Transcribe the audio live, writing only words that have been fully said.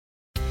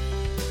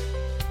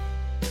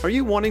Are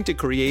you wanting to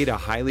create a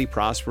highly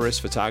prosperous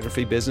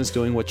photography business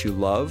doing what you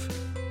love?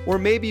 Or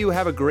maybe you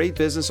have a great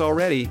business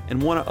already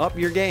and want to up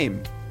your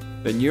game?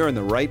 Then you're in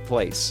the right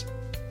place.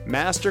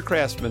 Master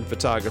craftsman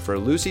photographer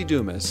Lucy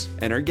Dumas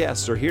and her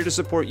guests are here to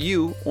support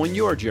you on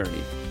your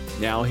journey.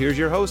 Now here's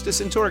your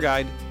hostess and tour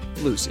guide,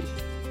 Lucy.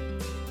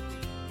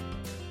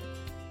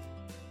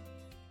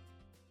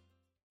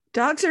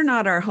 Dogs are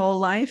not our whole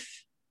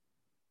life,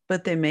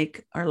 but they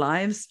make our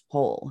lives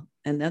whole.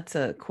 And that's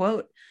a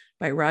quote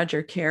by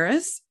Roger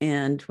Karras.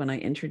 And when I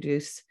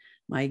introduce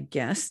my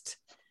guest,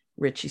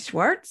 Richie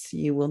Schwartz,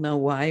 you will know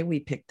why we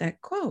picked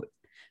that quote.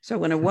 So I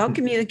want to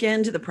welcome you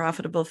again to The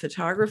Profitable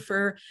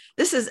Photographer.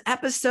 This is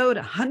episode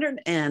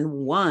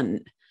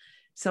 101.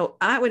 So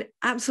I would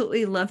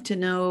absolutely love to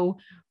know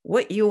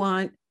what you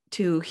want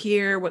to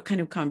hear, what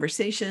kind of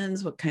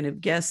conversations, what kind of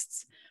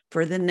guests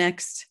for the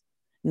next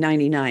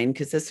 99,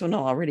 because this one will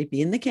already be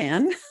in the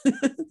can.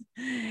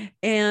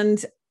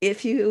 And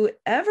if you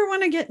ever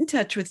want to get in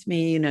touch with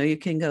me, you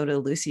can go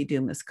to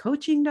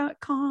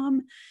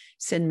lucydumascoaching.com,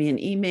 send me an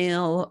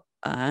email,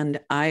 and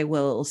I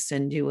will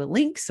send you a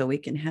link so we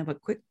can have a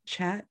quick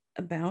chat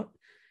about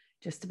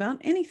just about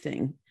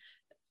anything,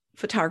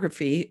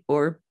 photography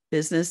or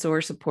business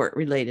or support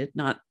related,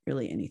 not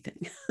really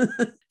anything.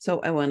 So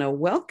I want to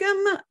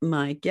welcome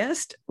my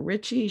guest,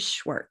 Richie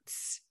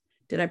Schwartz.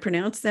 Did I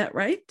pronounce that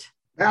right?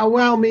 Bow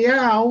wow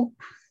meow.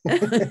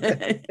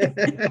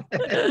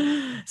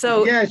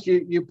 So yes,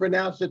 you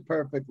pronounced it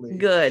perfectly.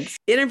 Good.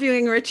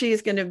 Interviewing Richie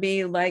is going to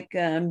be like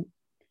I'm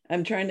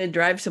trying to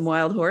drive some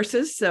wild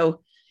horses.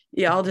 So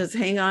y'all just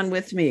hang on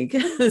with me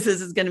because this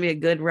is going to be a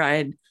good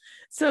ride.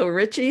 So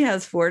Richie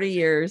has 40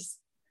 years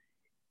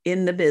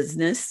in the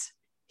business.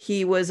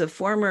 He was a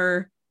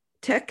former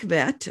tech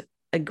vet,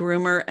 a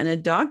groomer, and a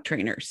dog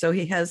trainer. So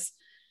he has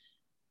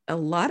a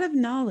lot of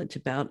knowledge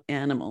about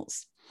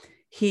animals.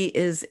 He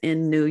is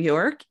in New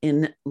York,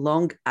 in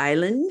Long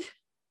Island,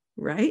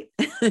 right?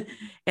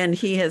 And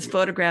he has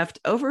photographed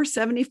over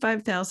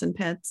 75,000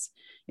 pets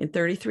in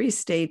 33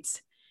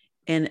 states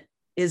and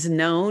is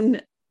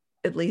known,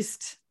 at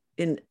least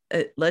in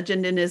a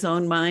legend in his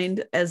own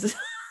mind, as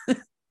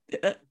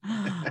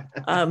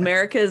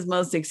America's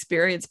most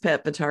experienced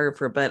pet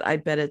photographer, but I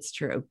bet it's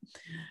true.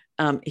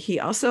 He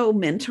also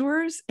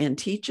mentors and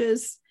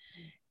teaches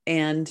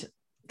and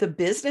the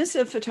business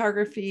of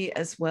photography,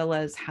 as well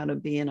as how to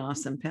be an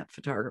awesome pet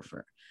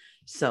photographer.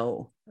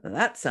 So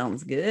that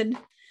sounds good.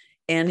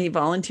 And he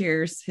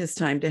volunteers his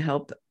time to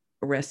help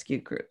rescue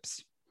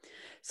groups.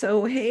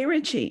 So, hey,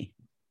 Richie,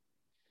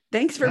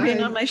 thanks for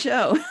being on my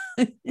show.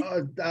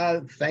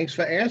 Thanks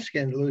for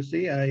asking,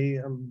 Lucy.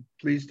 I am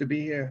pleased to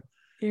be here.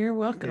 You're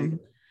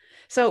welcome.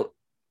 So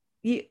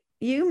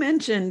you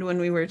mentioned when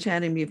we were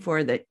chatting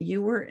before that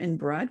you were in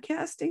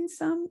broadcasting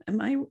some.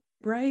 Am I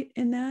right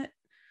in that?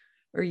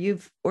 Or you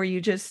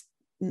just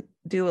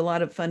do a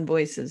lot of fun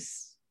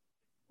voices?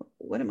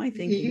 What am I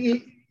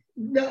thinking?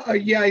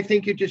 I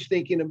think you're just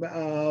thinking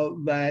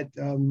about that.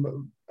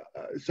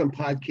 Some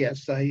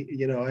podcasts.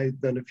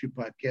 I've done a few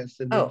podcasts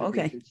and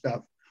and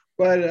stuff.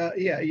 But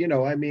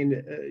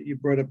you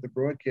brought up the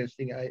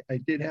broadcasting. I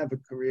did have a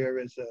career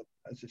as a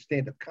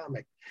stand-up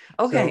comic.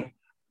 Okay. So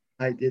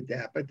I did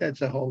that, but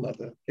that's a whole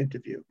nother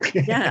interview.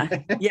 Yeah.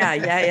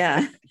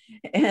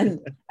 And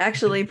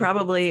actually,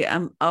 probably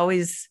I'm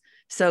always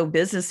so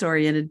business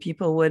oriented,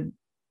 people would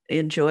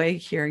enjoy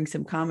hearing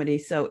some comedy.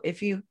 So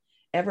if you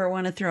ever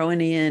want to throw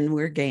any in,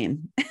 we're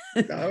game.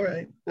 All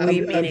right.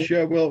 I'm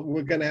sure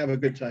we're going to have a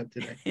good time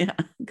today. Yeah,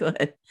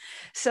 good.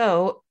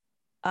 So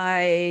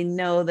I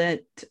know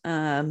that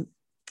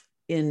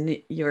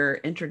in your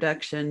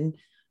introduction,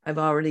 I've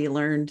already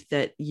learned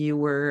that you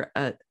were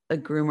a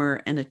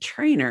groomer and a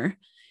trainer.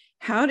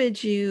 How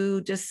did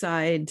you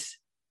decide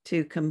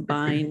to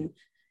combine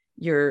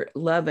your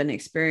love and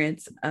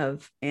experience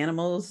of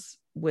animals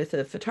with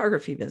a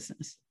photography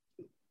business?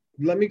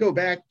 Let me go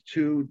back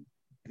to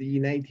the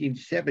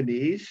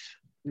 1970s,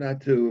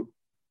 not to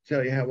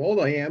tell you how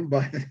old I am,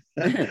 but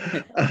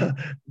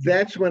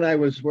that's when I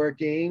was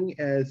working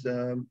I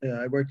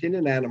worked in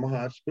an animal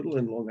hospital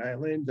in Long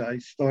Island. I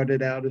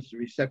started out as a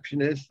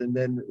receptionist, and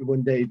then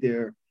one day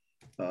their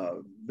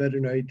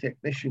veterinary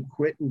technician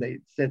quit, and they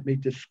sent me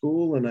to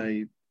school, and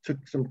I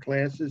took some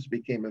classes,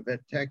 became a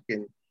vet tech,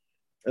 and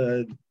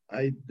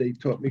they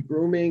taught me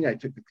grooming. I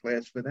took a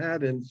class for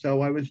that. And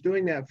so I was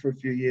doing that for a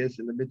few years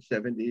in the mid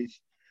 70s.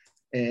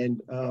 And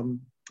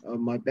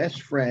my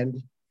best friend,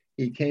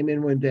 he came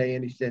in one day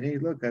and he said, "Hey,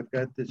 look, I've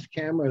got this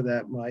camera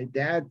that my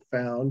dad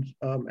found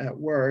at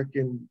work,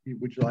 and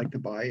would you like to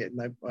buy it?"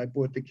 And I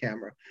bought the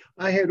camera.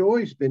 I had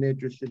always been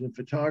interested in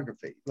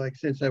photography, like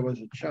since I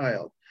was a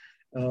child.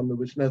 It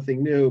was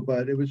nothing new,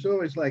 but it was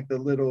always like the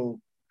little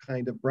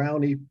kind of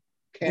brownie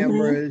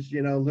cameras,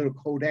 little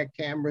Kodak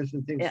cameras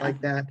and things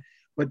like that.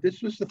 But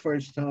this was the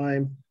first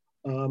time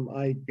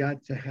I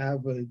got to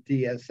have a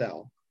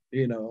DSL,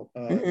 so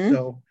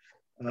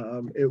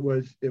it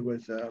was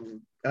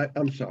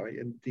I'm sorry,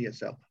 in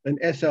DSL, an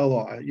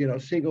SLR,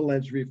 single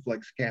lens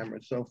reflex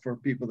camera. So for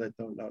people that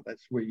don't know,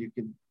 that's where you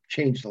can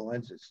change the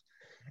lenses.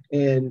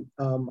 And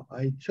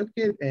I took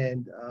it,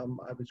 and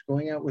I was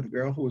going out with a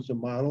girl who was a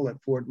model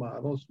at Ford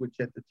Models, which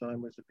at the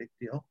time was a big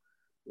deal.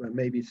 Well,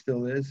 maybe it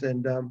still is.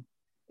 And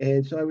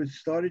so I was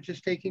started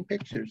just taking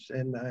pictures.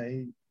 And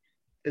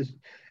as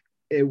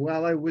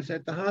while I was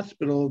at the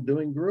hospital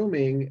doing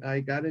grooming, I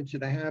got into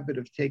the habit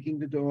of taking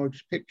the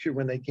dog's picture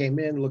when they came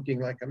in looking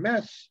like a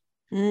mess,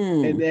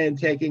 and then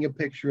taking a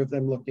picture of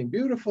them looking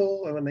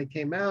beautiful when they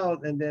came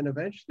out. And then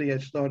eventually I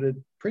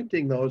started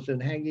printing those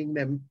and hanging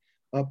them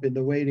up in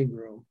the waiting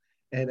room.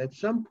 And at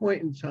some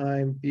point in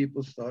time,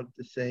 people started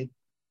to say,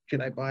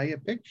 can I buy a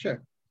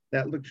picture?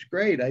 That looks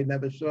great. I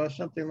never saw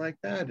something like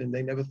that. And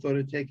they never thought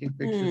of taking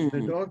pictures of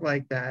their dog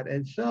like that.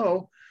 And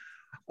so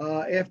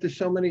after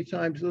so many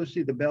times,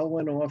 Lucy, the bell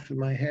went off in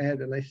my head,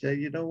 and I said,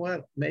 you know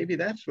what? Maybe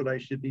that's what I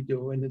should be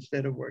doing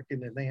instead of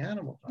working in the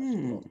animal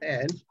hospital.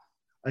 And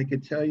I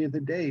could tell you the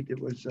date. It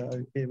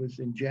was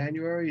in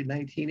January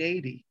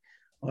 1980.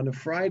 On a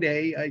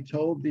Friday, I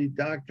told the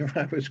doctor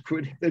I was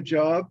quitting the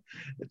job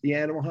at the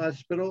animal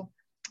hospital.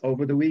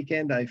 Over the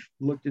weekend, I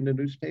looked in the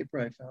newspaper.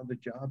 I found a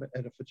job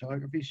at a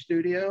photography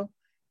studio.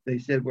 They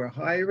said, we're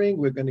hiring.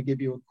 We're going to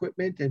give you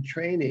equipment and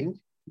training.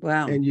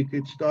 Wow. And you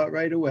could start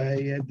right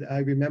away. And I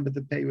remember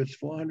the pay was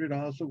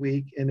 $400 a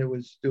week, and it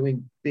was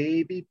doing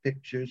baby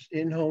pictures,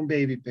 in-home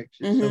baby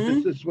pictures. So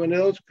this is one of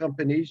those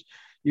companies,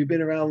 you've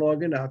been around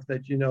long enough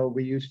that, you know,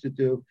 we used to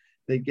do,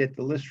 they get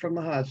the list from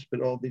the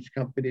hospital. These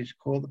companies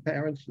call the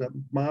parents, the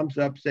moms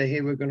up, say, hey,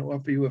 we're going to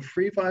offer you a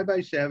free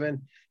 5x7,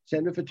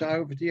 send a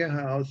photographer to your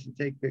house and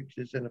take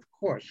pictures. And of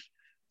course,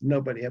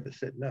 nobody ever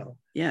said no.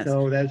 Yes.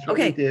 So that's what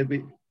we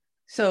did.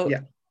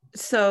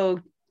 So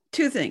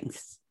two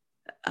things.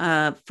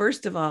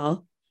 First of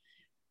all,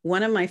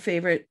 one of my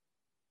favorite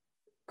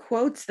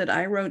quotes that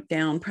I wrote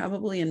down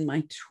probably in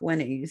my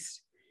 20s,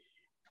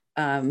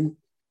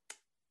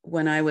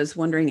 when I was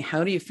wondering,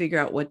 how do you figure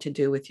out what to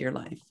do with your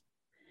life?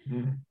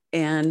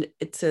 And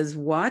it says,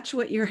 watch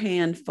what your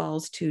hand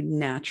falls to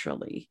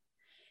naturally,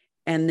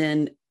 and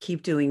then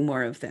keep doing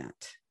more of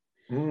that.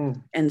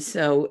 And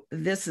so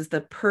this is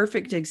the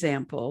perfect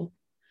example.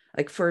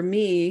 Like for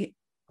me,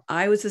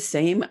 I was the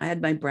same. I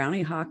had my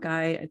brownie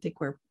Hawkeye. I think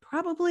we're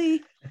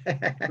probably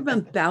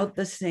about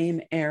the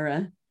same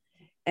era,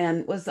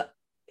 and was,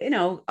 you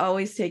know,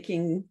 always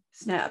taking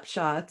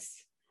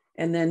snapshots.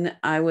 And then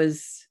I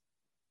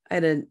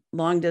had a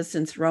long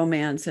distance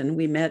romance, and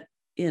we met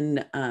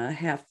at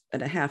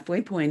a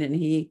halfway point, and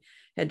he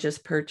had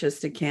just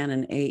purchased a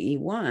Canon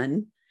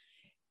AE1,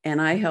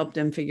 and I helped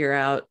him figure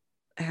out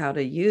how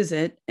to use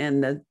it.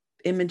 And the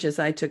images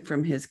I took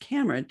from his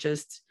camera,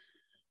 just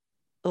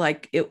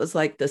like, it was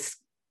like this,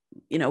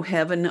 you know,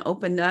 heaven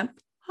opened up.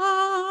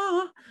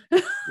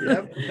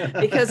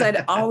 Because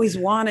I'd always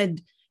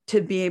wanted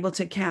to be able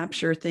to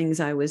capture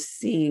things I was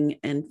seeing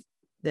and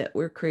that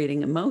were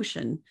creating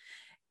emotion.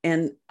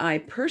 And I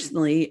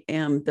personally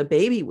am the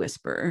baby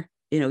whisperer.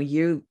 You know,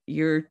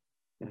 you're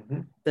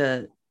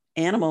the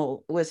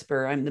animal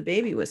whisperer. I'm the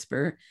baby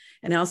whisperer.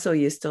 And I also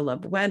used to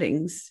love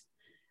weddings.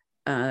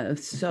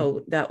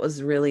 So that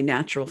was really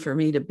natural for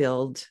me to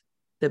build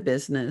the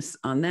business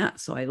on that.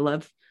 So I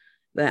love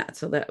that.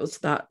 So that was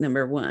thought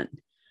number one.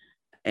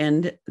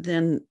 And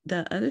then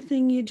the other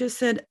thing you just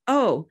said,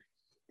 so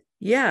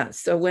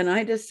when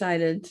I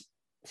decided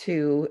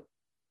to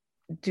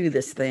do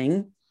this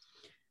thing,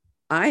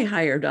 I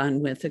hired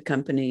on with a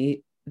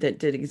company that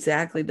did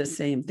exactly the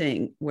same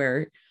thing,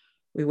 where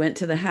we went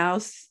to the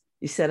house,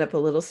 you set up a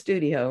little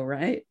studio,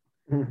 right?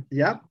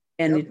 Yep.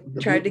 And you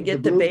tried to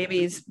get the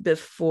babies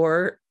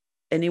before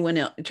anyone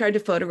else, tried to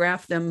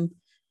photograph them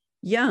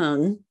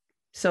young.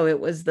 So it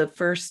was the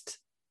first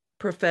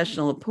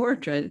professional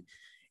portrait.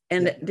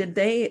 And did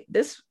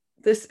this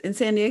in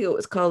San Diego, it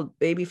was called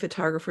Baby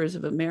Photographers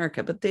of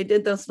America, but they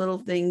did those little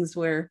things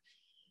where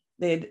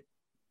they'd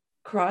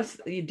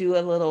you do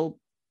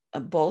a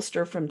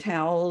bolster from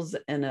towels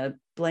and a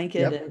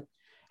blanket,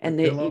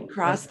 and you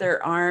cross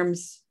their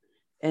arms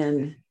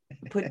and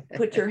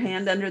put your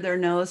hand under their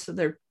nose so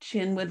their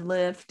chin would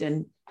lift,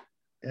 and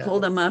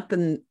hold them up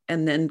and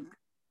then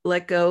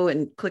let go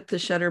and click the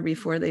shutter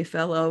before they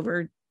fell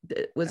over.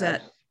 Was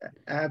that?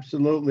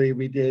 Absolutely.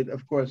 We did,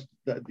 of course,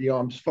 the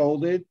arms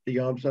folded, the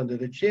arms under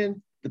the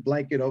chin, the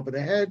blanket over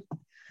the head.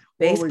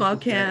 Baseball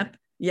cap.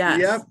 Yes.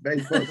 Yep.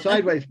 Baseball,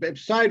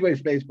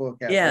 sideways baseball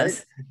cap.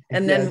 Yes.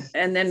 Right?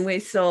 And then we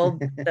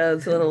sold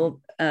those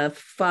little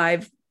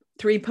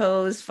 3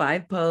 pose,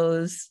 5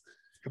 pose,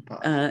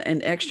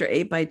 and extra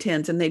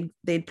 8x10s, and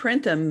they'd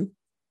print them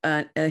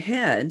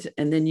ahead,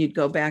 and then you'd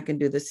go back and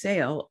do the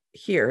sale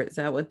here. Is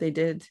that what they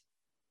did?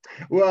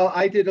 Well,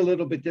 I did a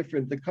little bit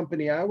different. The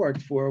company I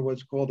worked for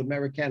was called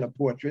Americana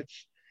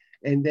Portraits,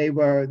 and they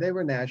were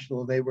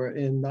national. They were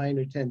in 9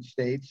 or 10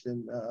 states,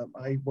 and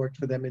I worked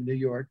for them in New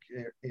York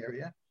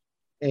area.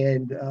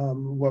 And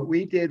what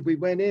we did, we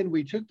went in,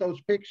 we took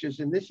those pictures,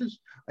 and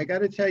I got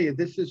to tell you,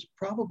 this is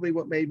probably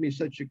what made me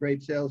such a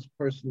great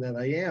salesperson that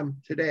I am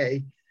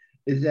today,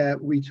 is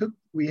that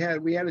we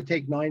had to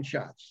take 9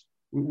 shots.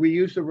 We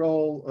used a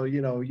roll,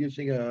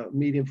 using a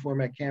medium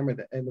format camera,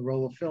 and the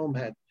roll of film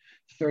had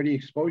 30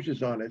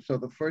 exposures on it. So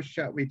the first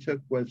shot we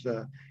took was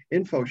a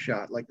info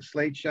shot, like a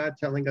slate shot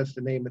telling us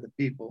the name of the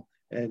people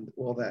and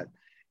all that.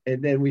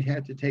 And then we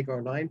had to take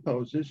our 9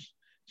 poses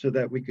so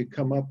that we could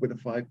come up with a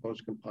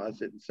 5-pose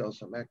composite and sell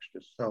some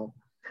extras. So,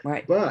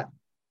 Right. but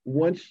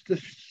once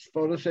the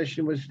photo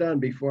session was done,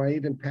 before I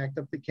even packed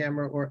up the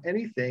camera or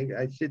anything,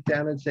 I'd sit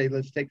down and say,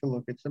 let's take a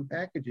look at some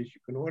packages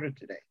you can order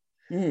today.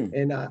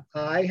 And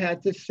I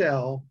had to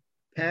sell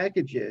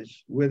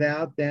packages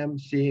without them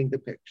seeing the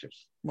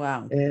pictures.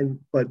 Wow.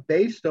 But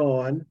based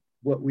on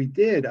what we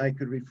did, I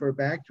could refer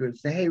back to it and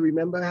say, hey,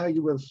 remember how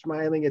you were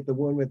smiling at the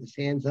one with his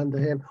hands under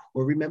him?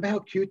 Or remember how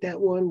cute that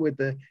one with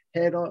the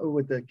head on,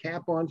 with the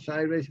cap on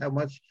sideways,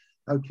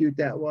 how cute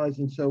that was.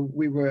 And so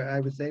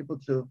I was able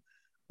to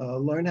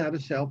learn how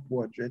to sell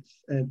portraits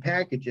and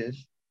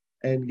packages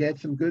and get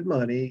some good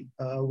money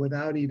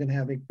without even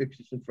having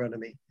pictures in front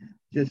of me.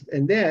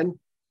 And then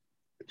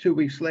 2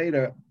 weeks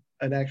later,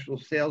 an actual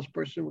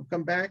salesperson would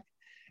come back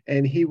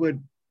and he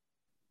would,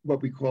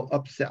 what we call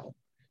upsell.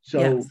 So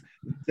yes.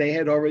 They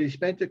had already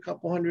spent a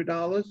couple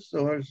 $100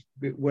 or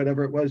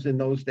whatever it was in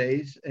those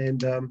days.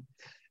 And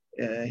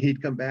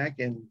he'd come back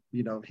and,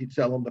 he'd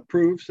sell them the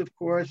proofs, of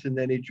course, and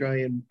then he'd try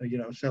and,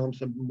 sell them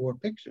some more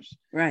pictures.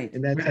 Right.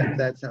 And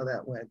that's how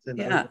that went. And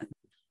yeah.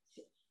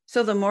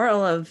 So the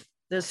moral of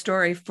the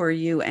story for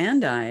you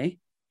and I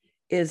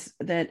is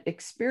that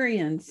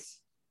experience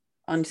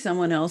on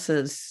someone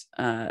else's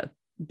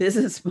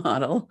business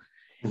model,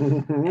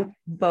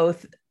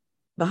 both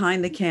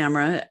behind the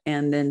camera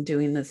and then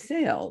doing the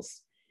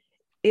sales,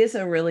 is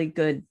a really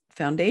good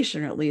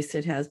foundation, or at least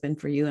it has been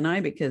for you and I,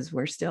 because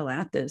we're still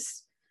at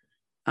this.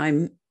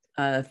 I'm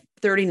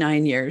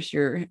 39 years,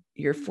 you're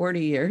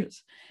 40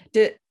 years.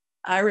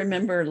 I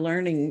remember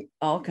learning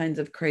all kinds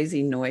of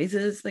crazy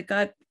noises that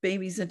got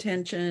baby's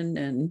attention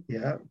and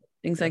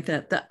things like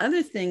that. The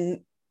other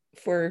thing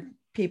for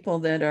people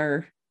that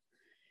are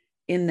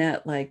in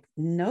that, like,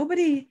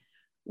 nobody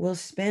will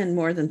spend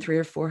more than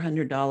 $300 or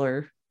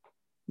 $400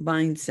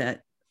 mindset.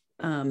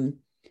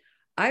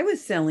 I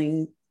was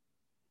selling,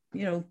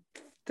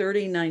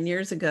 39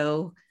 years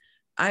ago,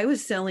 I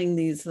was selling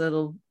these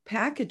little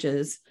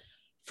packages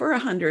for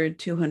 $100,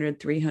 $200,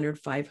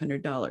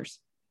 $300,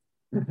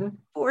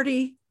 $500,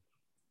 40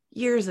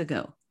 years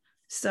ago.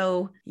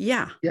 So,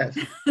 yeah. Yes.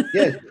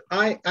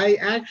 I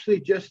actually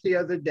just the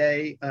other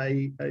day,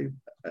 I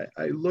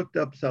looked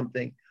up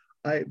something.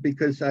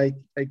 Because I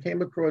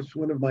came across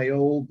one of my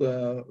old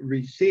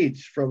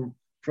receipts from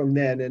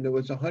then, and it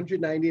was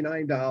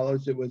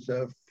 $199. It was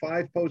a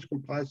 5-post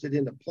composite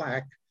in a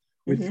plaque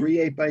with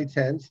 3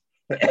 8x10s,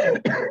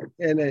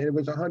 and it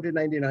was a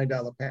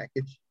 $199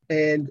 package.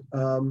 And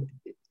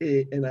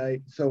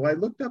so I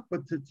looked up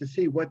to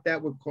see what that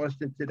would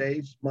cost in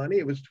today's money.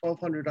 It was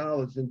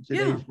 $1,200 in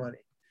today's money.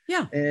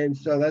 Yeah. And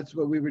so that's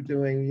what we were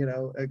doing.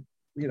 For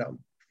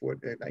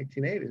the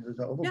 1980s. It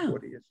was over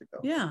 40 years ago.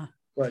 Yeah.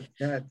 But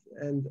that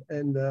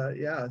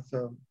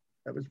so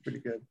that was pretty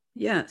good.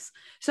 Yes.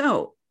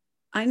 So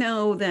I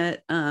know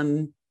that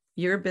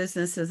your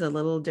business is a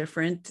little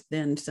different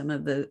than some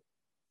of the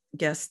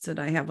guests that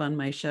I have on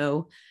my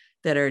show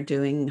that are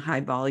doing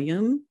that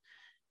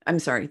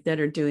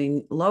are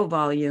doing low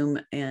volume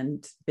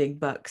and big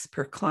bucks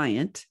per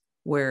client,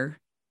 where,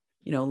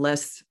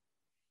 less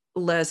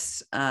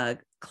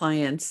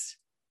clients,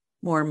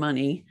 more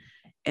money.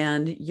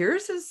 And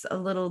yours is a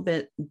little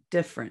bit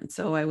different.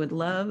 So I would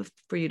love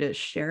for you to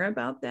share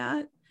about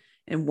that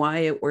and why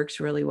it works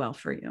really well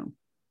for you.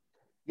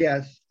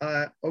 Yes.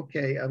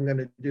 Okay. I'm going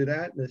to do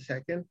that in a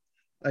second.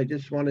 I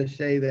just want to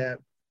say that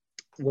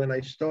when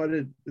I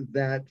started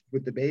that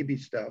with the baby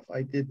stuff,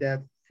 I did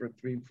that for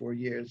 3-4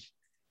 years.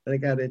 And I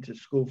got into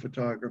school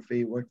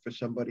photography, worked for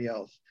somebody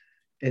else.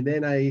 And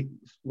then I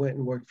went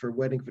and worked for a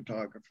wedding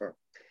photographer.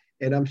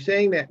 And I'm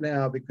saying that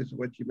now because of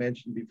what you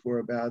mentioned before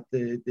about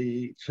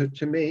so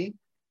to me,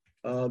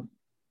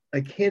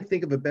 I can't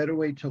think of a better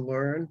way to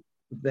learn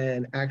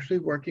than actually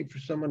working for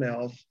someone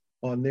else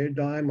on their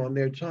dime, on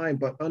their time,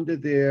 but under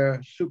their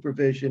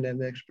supervision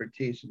and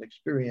expertise and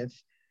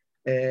experience,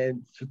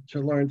 and to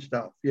learn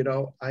stuff.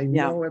 I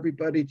know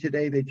everybody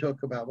today, they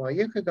talk about, well,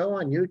 you could go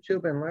on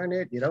YouTube and learn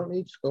it. You don't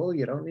need school.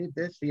 You don't need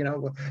this.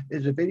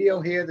 There's a video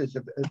here. There's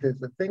a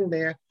thing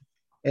there.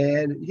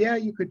 And yeah,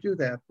 you could do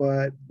that.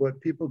 But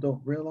what people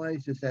don't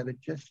realize is that it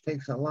just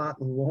takes a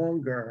lot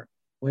longer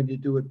when you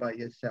do it by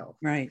yourself.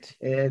 Right.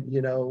 And,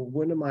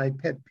 one of my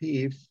pet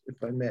peeves, if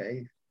I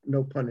may,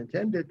 no pun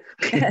intended,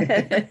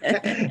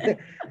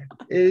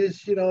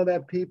 is,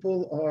 that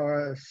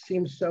people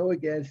seem so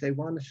against, they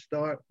want to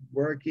start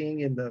working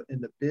in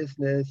the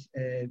business,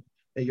 and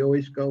they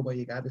always go, well,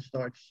 you got to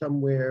start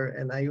somewhere.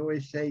 And I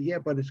always say, yeah,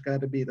 but it's got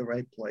to be the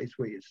right place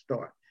where you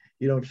start.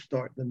 You don't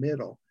start in the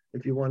middle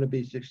if you want to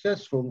be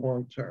successful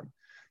long term.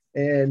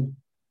 And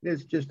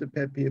it's just a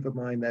pet peeve of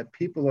mine that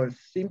people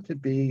seem to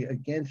be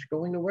against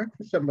going to work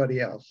for somebody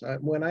else,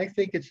 when I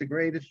think it's the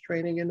greatest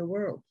training in the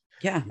world.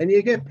 Yeah. And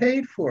you get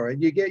paid for it.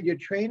 You get your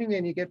training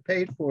and you get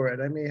paid for it.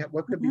 I mean,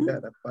 what could be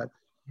better? But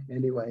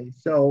anyway,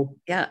 so.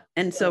 Yeah.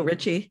 And so,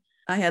 Richie,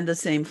 I had the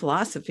same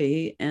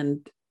philosophy.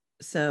 And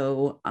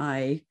So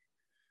I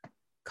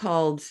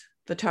called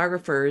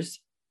photographers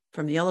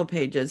from the Yellow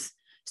Pages,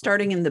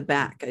 starting in the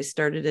back. I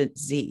started at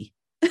Z.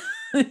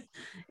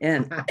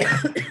 and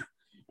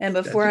and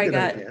before I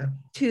got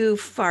too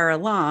far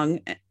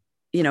along,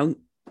 you know,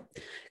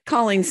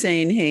 calling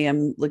saying, hey,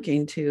 I'm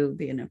looking to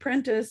be an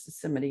apprentice.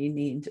 Somebody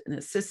needs an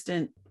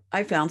assistant.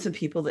 I found some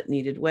people that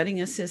needed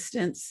wedding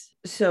assistants.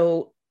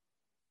 So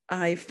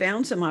I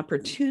found some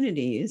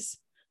opportunities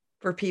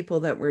for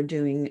people that were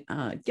doing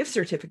gift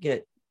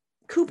certificate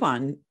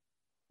coupon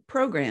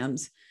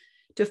programs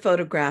to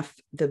photograph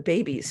the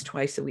babies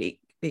twice a week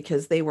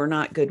because they were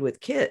not good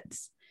with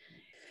kids.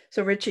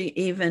 So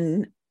Richie,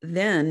 even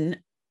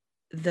then,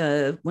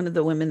 one of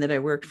the women that I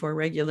worked for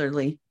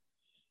regularly,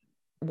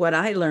 what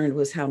I learned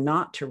was how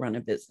not to run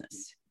a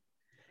business.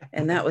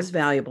 And that was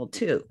valuable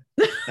too.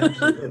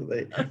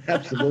 Absolutely.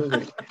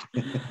 Absolutely.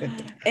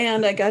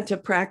 And I got to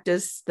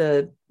practice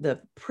the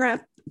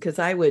prep because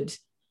I would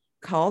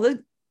call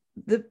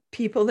the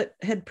people that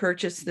had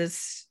purchased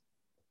this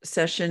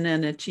session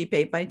and a cheap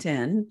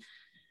 8x10,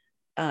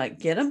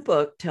 get them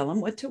booked, tell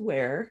them what to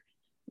wear.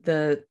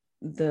 The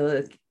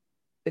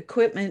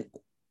equipment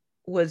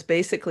was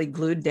basically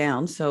glued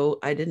down, so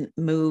I didn't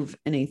move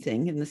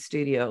anything in the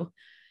studio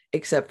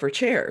except for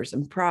chairs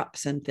and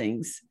props and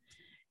things.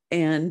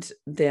 And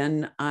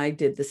then I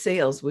did the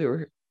sales. We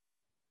were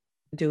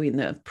doing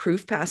the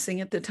proof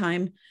passing at the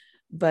time,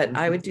 but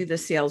I would do the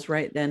sales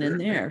right then and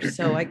there.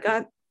 So I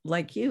got,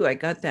 like you, I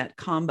got that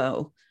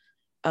combo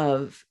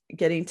of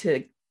getting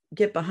to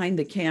get behind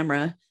the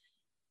camera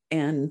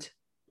and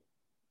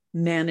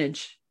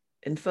manage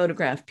and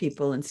photograph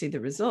people and see the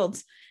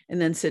results, and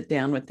then sit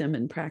down with them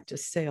and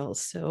practice sales.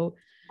 So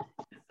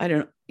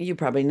you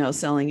probably know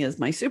selling is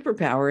my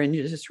superpower. And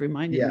you just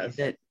reminded me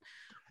that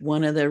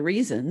one of the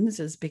reasons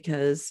is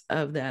because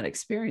of that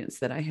experience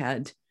that I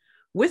had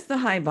with the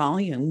high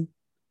volume,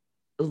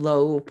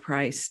 low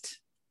priced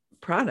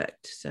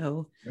product.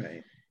 So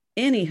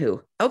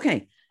anywho,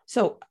 okay.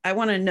 So I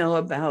want to know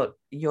about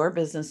your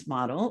business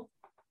model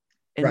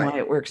and why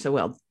it works so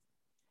well.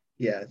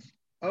 Yes.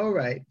 All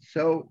right.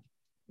 So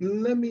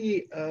let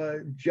me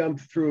jump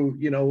through,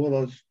 all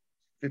those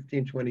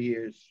 15, 20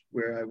 years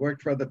where I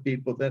worked for other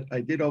people. That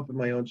I did open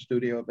my own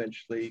studio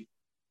eventually,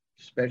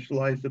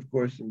 specialized, of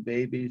course, in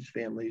babies,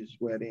 families,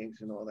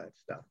 weddings, and all that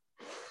stuff.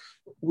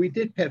 We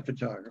did pet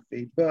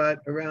photography, but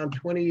around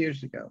 20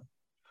 years ago,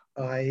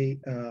 I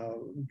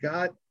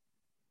got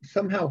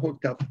somehow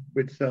hooked up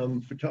with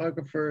some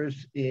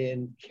photographers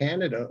in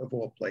Canada, of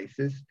all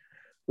places,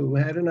 who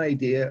had an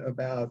idea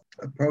about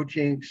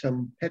approaching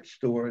some pet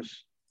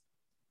stores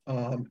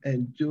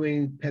and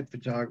doing pet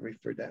photography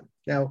for them.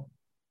 Now,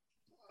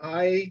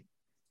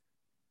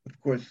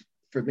 of course,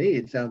 for me,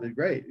 it sounded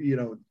great.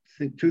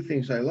 Two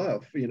things I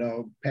love,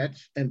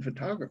 pets and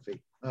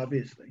photography,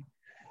 obviously.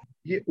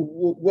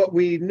 What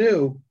we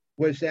knew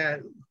was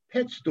that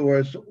pet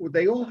stores,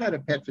 they all had a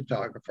pet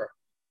photographer.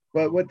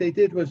 But what they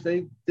did was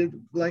they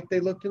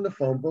looked in the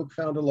phone book,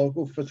 found a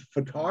local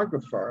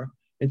photographer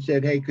and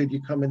said, hey, could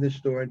you come in the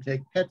store and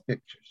take pet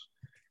pictures?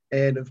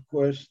 And of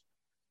course,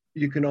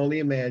 you can only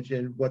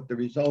imagine what the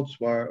results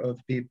were of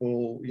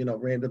people,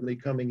 randomly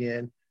coming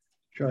in,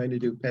 trying to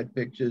do pet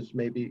pictures,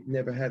 maybe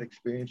never had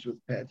experience with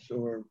pets,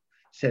 or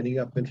setting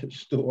up in a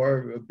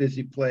store, a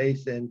busy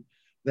place, and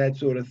that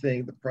sort of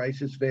thing. The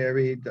prices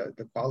varied,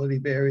 the quality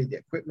varied, the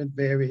equipment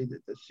varied,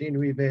 the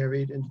scenery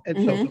varied, and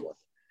so forth.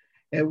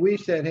 And we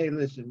said, hey,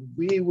 listen,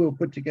 we will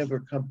put together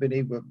a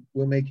company.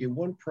 We'll make you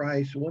one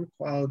price, one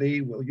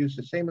quality. We'll use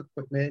the same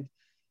equipment,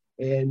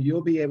 and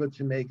you'll be able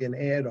to make an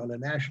ad on a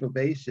national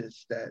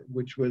basis,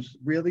 which was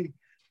really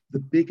the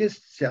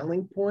biggest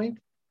selling point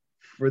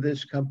for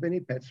this company,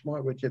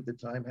 PetSmart, which at the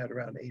time had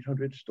around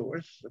 800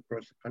 stores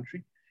across the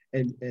country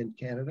and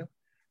Canada.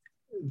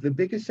 The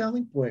biggest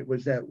selling point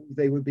was that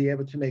they would be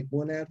able to make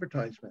one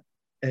advertisement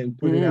and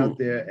put it out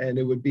there, and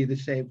it would be the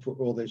same for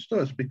all their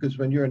stores, because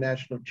when you're a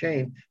national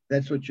chain,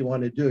 that's what you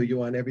want to do. You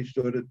want every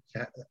store to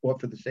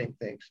offer the same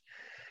things.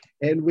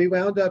 And we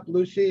wound up,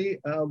 Lucy,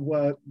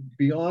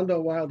 beyond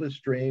our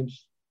wildest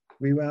dreams,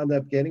 we wound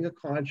up getting a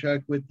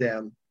contract with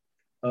them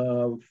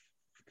to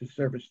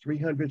service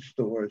 300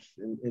 stores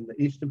in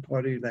the eastern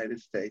part of the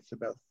United States,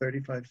 about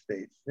 35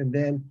 states. And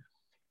then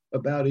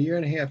about a year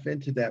and a half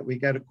into that, we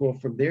got a call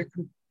from their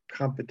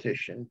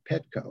competition,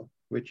 Petco,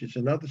 which is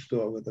another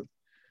store with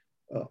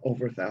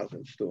over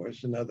 1,000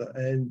 stores,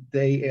 and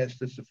they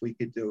asked us if we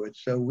could do it.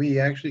 So we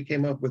actually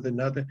came up with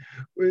another.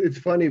 It's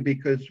funny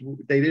because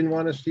they didn't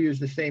want us to use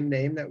the same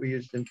name that we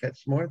used in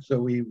PetSmart, so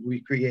we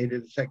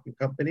created a second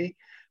company,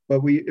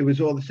 but it was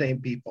all the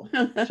same people.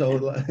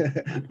 So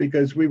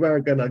because we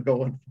weren't going to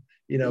go on,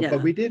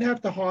 but we did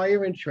have to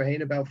hire and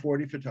train about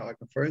 40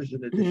 photographers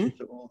in addition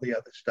to all the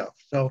other stuff.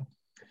 So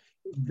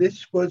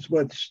this was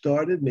what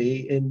started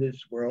me in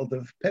this world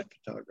of pet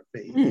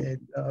photography.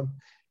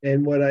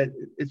 And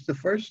it's the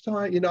first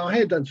time, I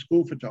had done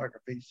school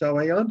photography, so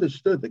I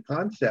understood the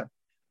concept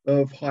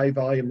of high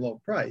volume,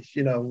 low price.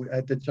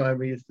 At the time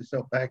we used to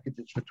sell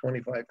packages for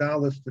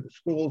 $25 to the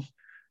schools.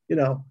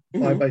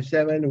 5 by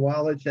 7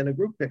 wallets and a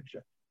group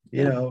picture,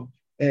 you Yeah. know.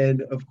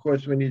 And of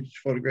course, when you're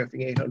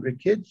photographing 800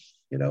 kids,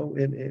 in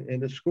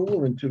a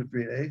school in 2 or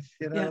 3 days,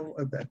 that's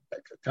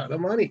a ton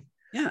of money.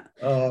 Yeah.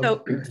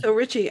 Um, So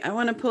Richie, I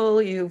want to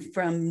pull you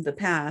from the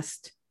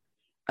past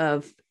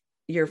of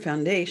your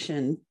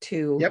foundation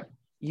to Yep.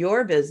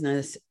 your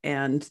business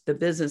and the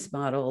business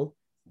model,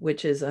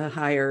 which is a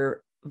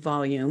higher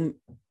volume,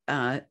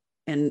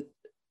 and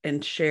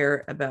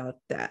share about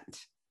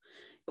that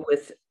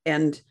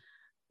and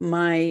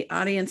my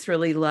audience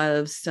really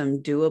loves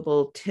some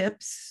doable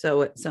tips.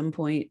 So at some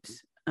point,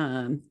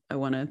 I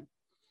want to,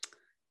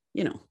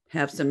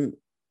 have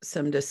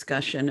some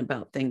discussion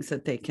about things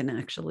that they can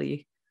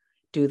actually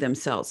do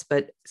themselves.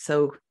 But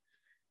so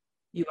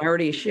you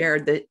already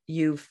shared that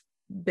you've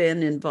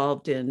been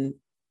involved in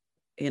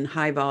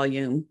high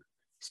volume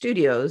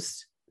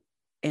studios,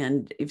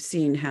 and you've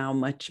seen how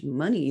much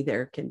money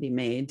there can be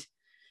made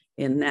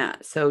in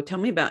that. So tell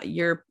me about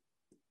your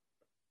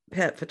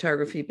pet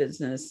photography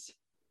business.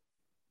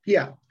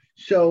 Yeah.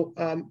 So,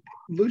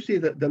 Lucy,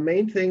 the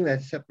main thing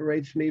that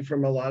separates me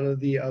from a lot of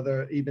the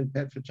other, even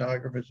pet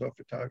photographers or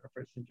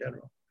photographers in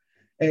general,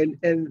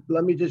 and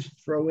let me just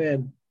throw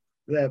in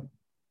that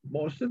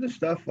most of the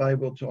stuff I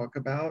will talk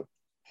about,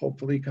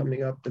 hopefully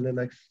coming up in the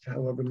next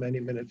however many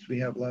minutes we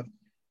have left,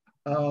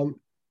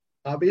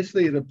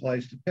 obviously it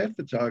applies to pet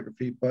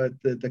photography, but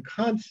the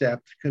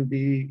concept can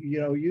be,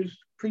 used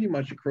pretty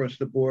much across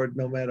the board,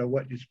 no matter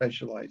what you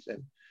specialize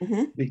in.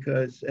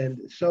 Because,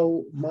 and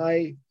so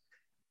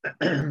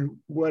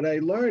what I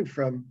learned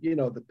from,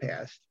 the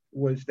past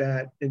was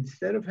that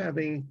instead of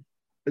having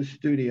a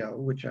studio,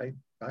 which I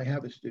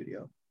have a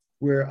studio,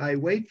 where I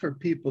wait for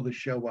people to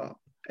show up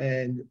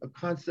and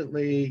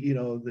constantly,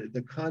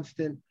 the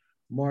constant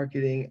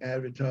marketing,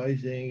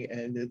 advertising,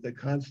 and the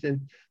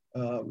constant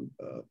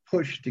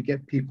push to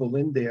get people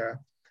in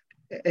there.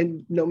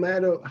 And no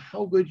matter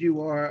how good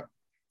you are,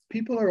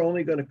 people are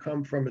only going to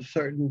come from a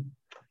certain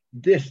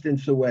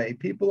distance away.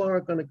 People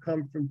aren't going to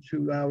come from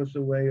 2 hours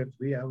away or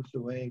 3 hours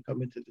away and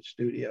come into the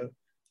studio.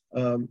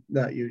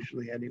 Not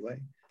usually anyway.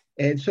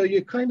 And so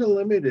you're kind of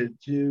limited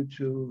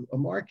to a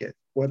market.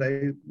 What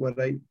I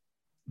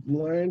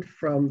learned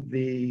from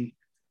the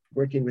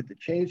working with the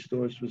chain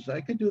stores was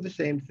I could do the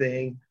same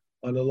thing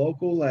on a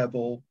local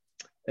level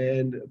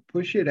and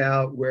push it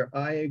out where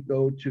I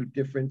go to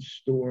different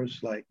stores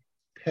like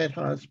pet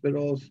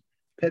hospitals,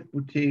 pet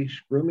boutiques,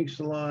 grooming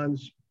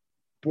salons,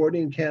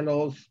 boarding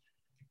kennels,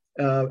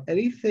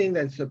 anything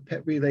that's a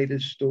pet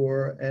related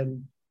store,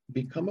 and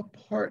become a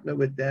partner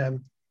with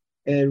them.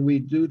 And we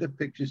do the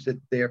pictures at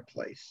their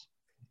place.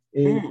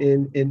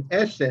 In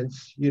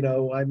essence,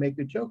 I make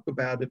a joke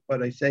about it,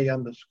 but I say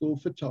I'm the school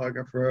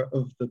photographer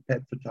of the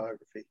pet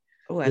photography.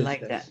 Oh, I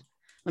like that.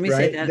 Let me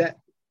right? say that.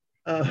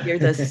 You're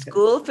the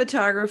school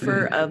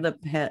photographer of the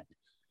pet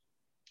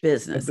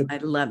business. I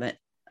love it.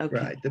 Okay.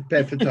 Right, the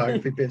pet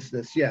photography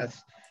business,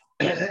 yes.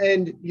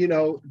 And,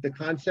 the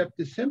concept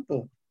is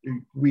simple.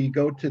 We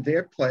go to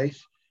their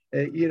place,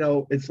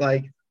 it's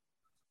like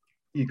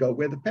you go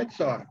where the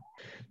pets are.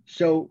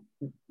 So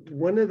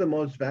one of the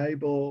most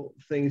valuable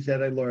things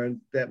that I learned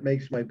that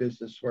makes my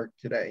business work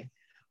today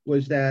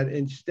was that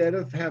instead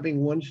of having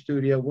one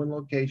studio, one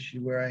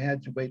location where I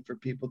had to wait for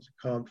people to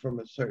come from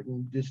a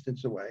certain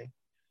distance away,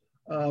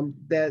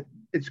 that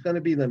it's going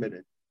to be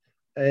limited.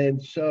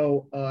 And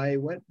so I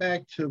went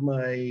back to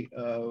my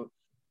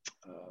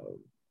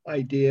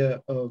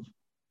idea of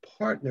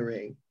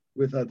partnering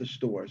with other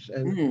stores.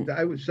 And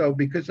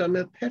because I'm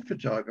a pet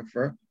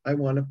photographer, I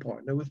want to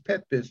partner with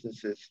pet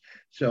businesses.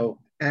 So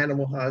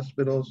animal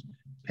hospitals,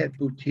 pet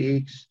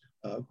boutiques,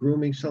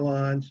 grooming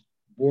salons,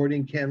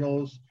 boarding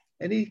kennels,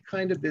 any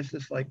kind of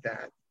business like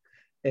that.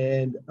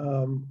 And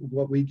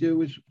what we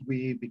do is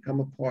we become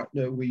a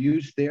partner. We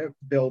use their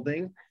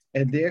building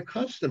and their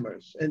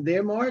customers and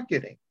their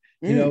marketing.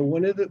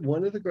 One of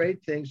the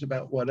great things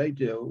about what I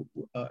do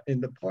in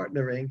the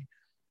partnering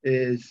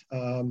is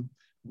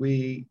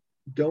we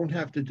don't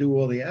have to do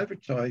all the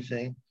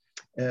advertising.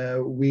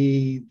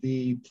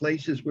 The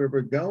places where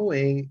we're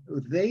going,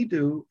 they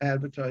do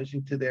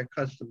advertising to their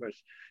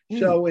customers.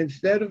 So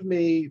instead of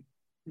me,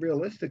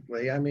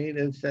 realistically,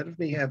 instead of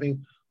me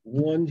having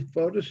one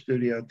photo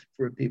studio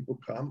where people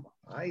come,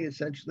 I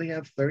essentially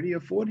have 30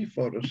 or 40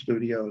 photo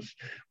studios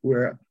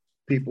where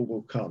people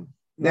will come.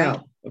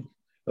 Wow. Now,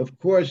 of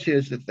course,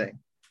 here's the thing.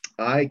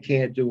 I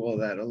can't do all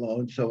that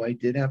alone. So I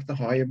did have to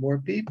hire more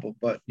people.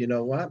 But you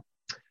know what?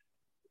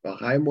 If I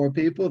hire more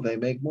people, they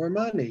make more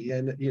money.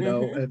 And,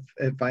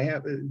 if I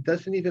have, it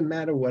doesn't even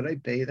matter what I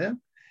pay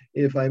them.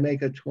 If I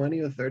make a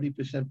 20 or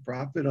 30%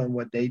 profit on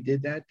what they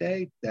did that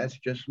day, that's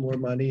just more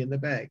money in the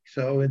bank.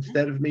 So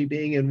instead of me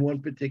being in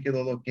one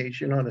particular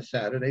location on a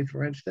Saturday,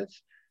 for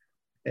instance,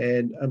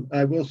 and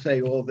I will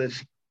say all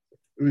this,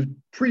 it was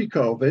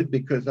pre-COVID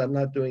because I'm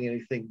not doing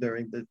anything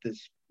during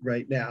this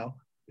right now,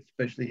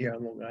 especially here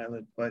on Long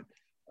Island. But,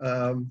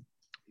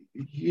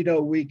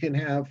 we can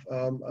have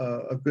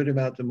a good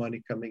amount of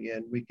money coming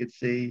in. We could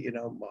see,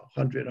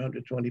 100,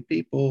 120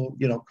 people,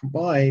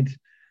 combined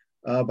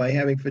by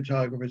having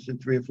photographers in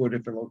 3 or 4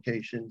 different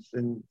locations.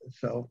 And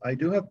so I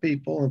do have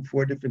people in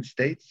 4 different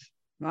states.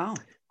 Wow.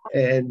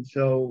 And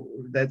so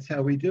that's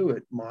how we do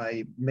it.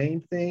 My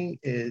main thing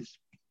is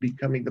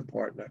becoming the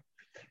partner.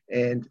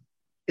 And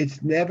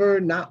it's never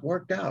not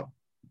worked out.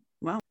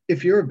 Wow.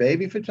 If you're a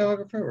baby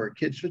photographer or a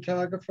kids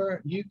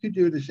photographer, you could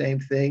do the same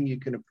thing. You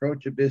can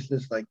approach a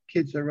business like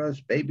Kids R Us,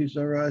 Babies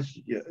R Us,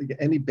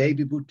 any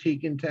baby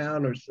boutique in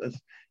town, or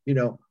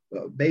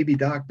baby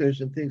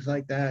doctors and things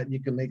like that. You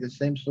can make the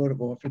same sort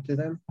of offer to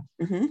them.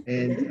 Mm-hmm.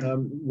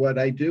 And what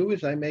I do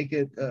is I make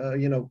it,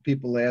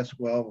 people ask,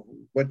 well,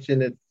 what's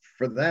in it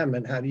for them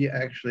and how do you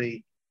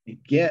actually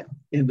get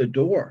in the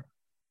door?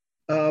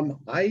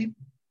 I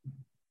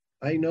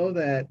know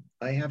that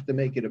I have to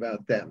make it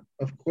about them.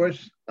 Of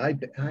course, I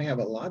have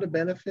a lot of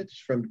benefits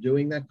from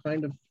doing that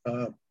kind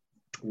of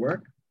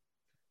work,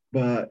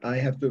 but I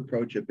have to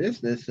approach a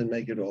business and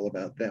make it all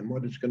about them,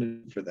 what it's going to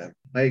do for them.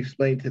 I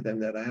explain to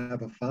them that I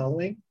have a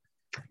following,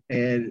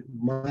 and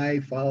my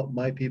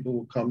people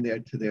will come there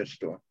to their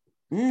store.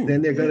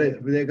 Then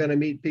they're gonna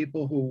meet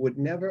people who would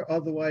never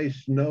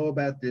otherwise know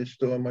about their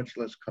store, much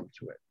less come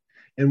to it.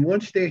 And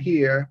once they're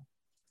here,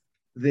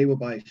 they will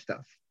buy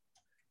stuff,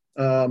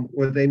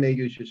 or they may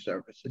use your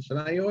services. And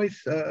I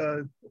always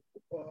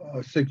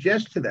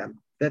suggest to them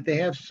that they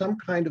have some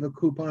kind of a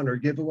coupon or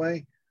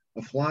giveaway,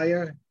 a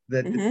flyer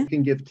that they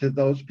can give to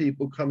those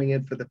people coming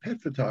in for the pet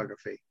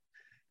photography.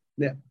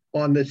 Now,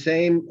 on the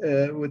same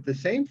with the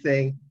same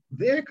thing,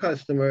 their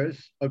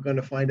customers are going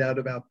to find out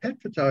about pet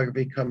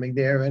photography coming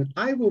there, and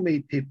I will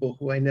meet people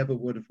who I never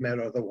would have met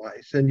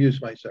otherwise and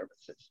use my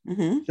services.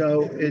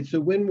 So it's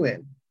a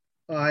win-win.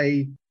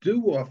 I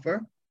do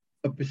offer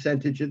a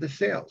percentage of the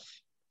sales.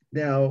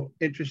 Now,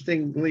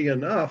 interestingly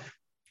enough,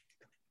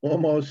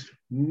 almost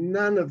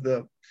none of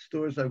the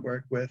stores I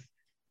work with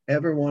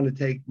ever want to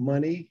take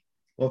money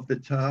off the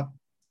top,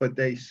 but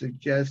they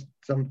suggest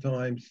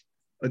sometimes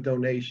a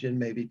donation,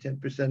 maybe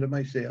 10% of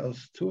my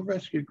sales, to a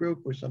rescue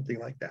group or something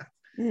like that.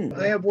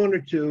 I have 1 or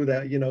 2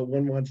 that,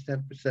 one wants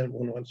 10%,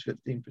 one wants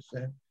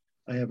 15%.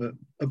 I have a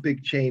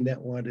big chain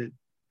that wanted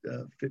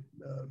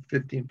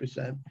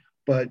 15%,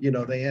 but,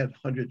 they had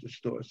hundreds of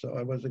stores, so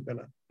I wasn't going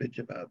to bitch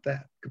about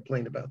that,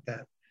 complain about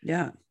that.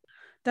 Yeah,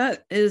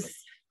 that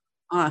is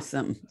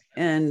awesome.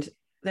 And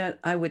that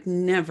I would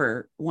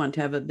never want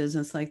to have a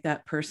business like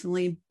that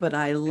personally, but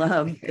I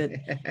love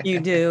that you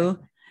do.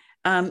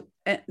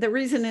 The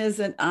reason is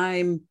that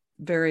I'm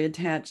very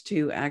attached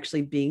to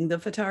actually being the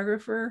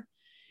photographer.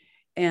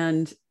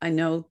 And I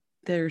know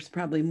there's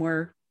probably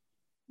more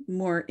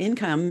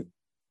income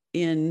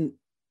in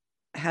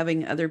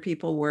having other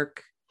people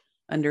work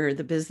under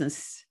the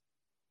business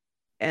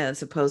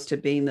as opposed to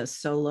being the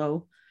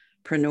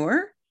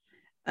solopreneur.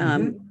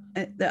 The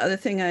other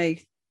thing I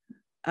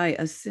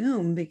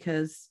assume,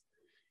 because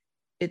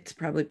it's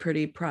probably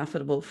pretty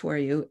profitable for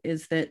you,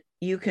 is that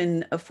you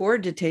can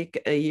afford to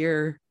take a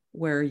year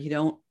where you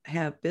don't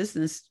have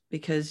business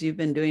because you've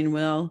been doing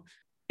well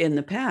in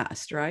the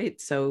past,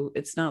 right? So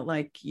it's not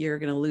like you're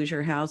going to lose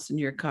your house and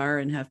your car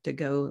and have to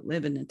go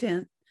live in a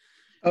tent.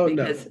 Oh,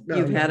 because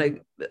you've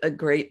had a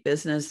great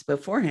business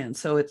beforehand.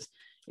 So it's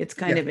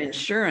kind of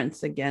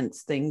insurance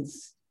against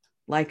things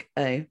like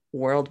a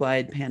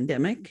worldwide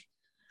pandemic.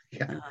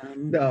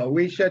 No,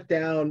 we shut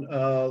down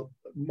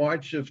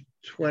March of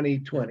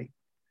 2020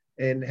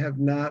 and have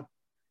not,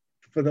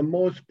 for the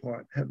most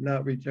part, have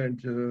not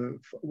returned to,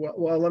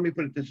 well, let me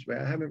put it this way.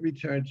 I haven't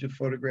returned to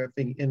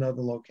photographing in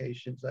other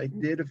locations. I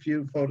did a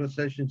few photo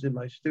sessions in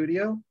my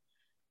studio,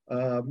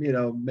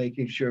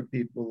 making sure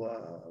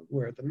people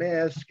wear the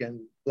mask and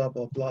blah,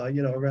 blah, blah.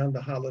 Around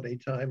the holiday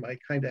time, I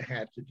kind of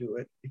had to do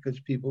it because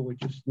people were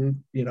just,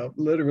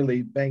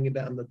 literally banging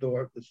down the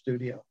door of the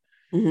studio.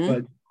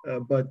 But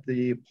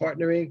the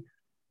partnering,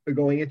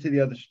 going into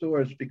the other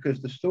stores,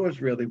 because the stores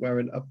really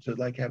weren't up to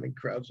like having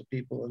crowds of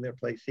people in their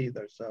place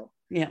either. So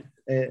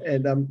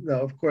and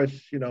no, of course,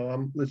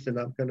 I'm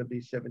going to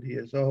be 70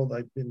 years old.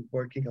 I've been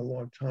working a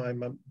long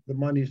time. The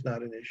money's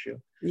not an issue.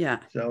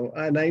 So,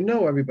 and I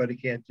know everybody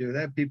can't do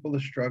that. People are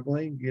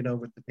struggling,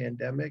 with the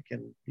pandemic,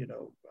 and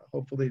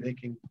hopefully they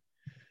can,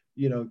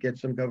 get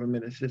some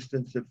government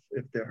assistance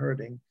if they're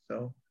hurting.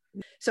 So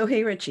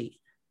hey,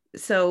 Richie,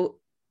 so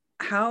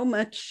how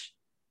much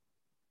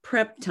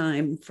prep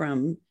time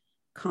from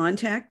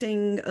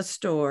contacting a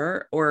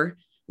store, or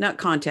not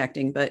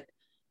contacting, but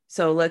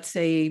so let's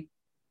say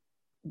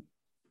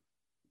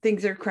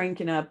things are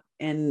cranking up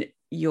and that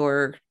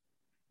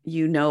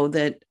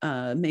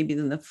maybe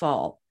in the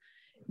fall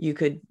you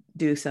could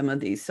do some of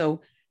these.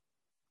 So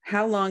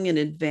how long in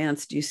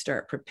advance do you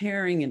start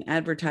preparing and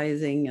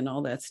advertising and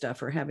all that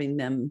stuff, or having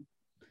them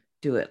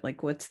do it?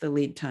 Like, what's the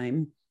lead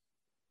time?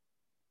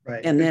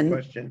 Right. And good then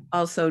question.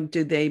 Also,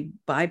 do they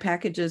buy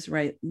packages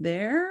right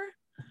there,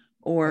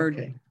 or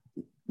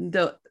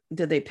do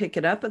they pick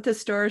it up at the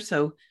store?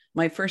 So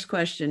my first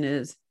question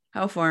is,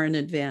 how far in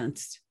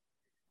advance?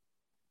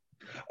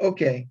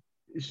 Okay.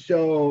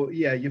 So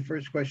your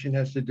first question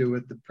has to do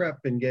with the prep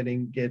and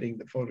getting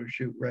the photo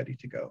shoot ready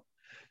to go.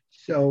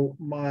 So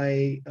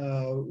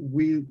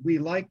we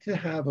like to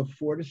have a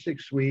 4 to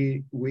 6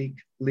 week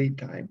lead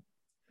time,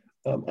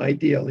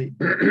 ideally.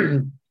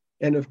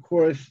 And of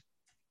course,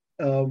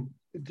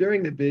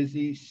 during the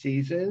busy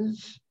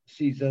seasons,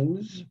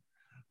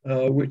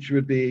 which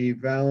would be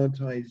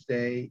Valentine's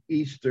Day,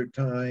 Easter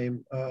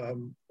time,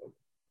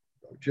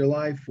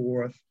 July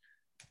 4th,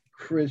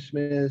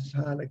 Christmas,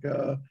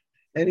 Hanukkah,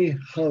 any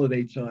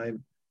holiday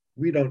time,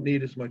 we don't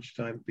need as much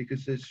time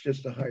because it's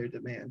just a higher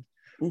demand.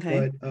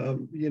 Okay. But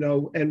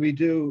and we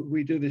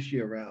do this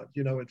year round.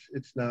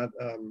 It's not.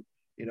 I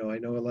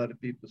know a lot of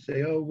people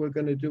say, "Oh, we're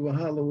going to do a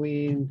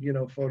Halloween,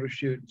 photo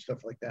shoot and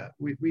stuff like that."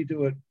 We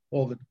do it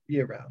all the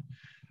year round.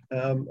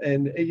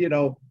 And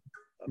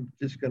I'm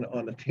just going to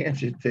on a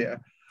tangent there.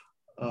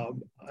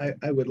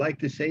 I would like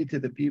to say to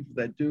the people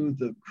that do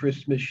the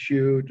Christmas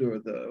shoot or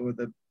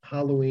the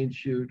Halloween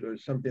shoot or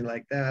something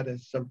like that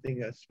as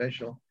something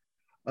special.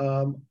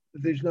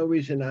 There's no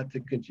reason not to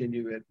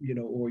continue it,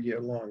 all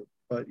year long.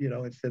 But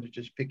instead of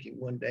just picking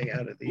one day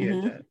out of the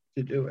year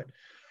to do it.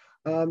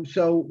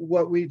 So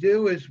what we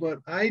do is what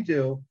I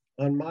do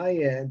on my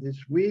end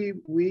is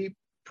we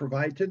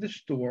provide to the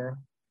store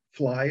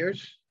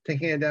flyers to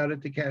hand out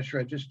at the cash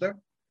register.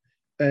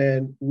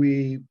 And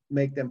we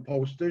make them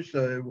posters.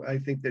 I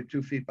think they're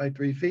 2 feet by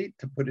 3 feet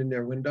to put in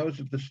their windows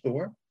of the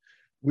store.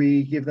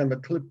 We give them a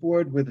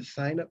clipboard with a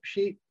sign-up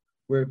sheet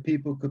where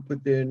people could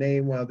put their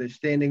name while they're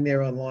standing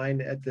there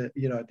online at the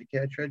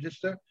cash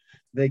register.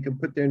 They can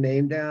put their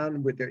name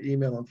down with their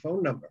email and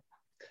phone number.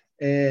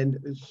 And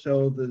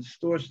so the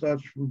store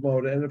starts to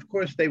promote it. And of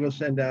course, they will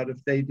send out,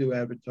 if they do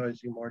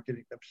advertising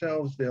marketing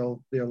themselves,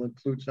 they'll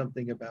include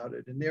something about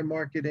it in their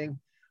marketing.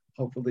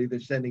 Hopefully they're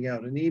sending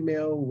out an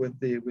email with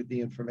the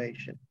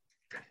information.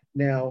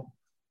 Now,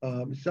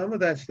 some of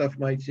that stuff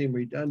might seem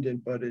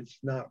redundant, but it's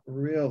not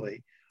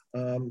really.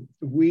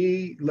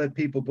 We let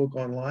people book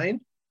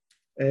online.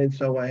 And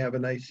so I have a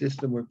nice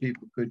system where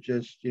people could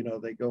just,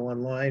 they go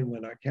online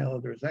when our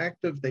calendar is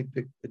active, they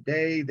pick the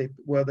day,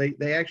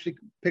 they actually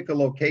pick a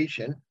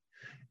location.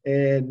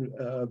 And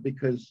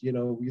because,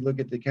 you look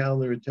at the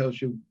calendar, it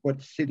tells you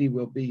what city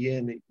we'll be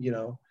in,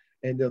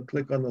 and they'll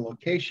click on the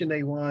location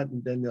they want,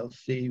 and then they'll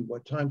see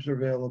what times are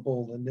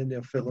available, and then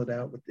they'll fill it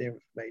out with their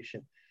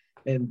information.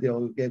 And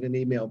they'll get an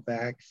email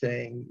back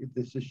saying,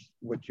 this is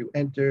what you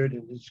entered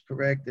and it's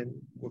correct, and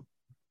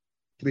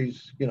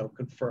please,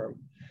 confirm.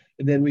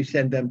 And then we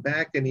send them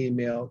back an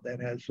email that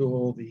has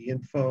all the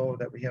info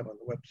that we have on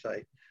the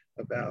website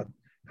about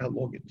how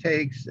long it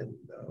takes and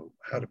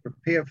how to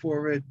prepare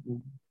for it,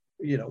 and,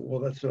 all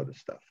that sort of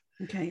stuff.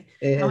 Okay.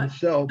 And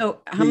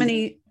how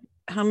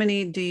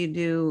many do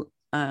you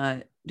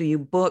do you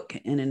book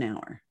in an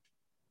hour?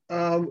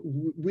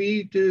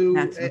 We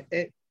do,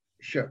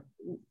 sure.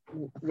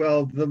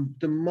 Well,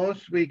 the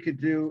most we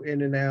could do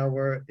in an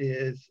hour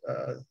is,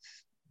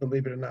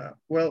 believe it or not,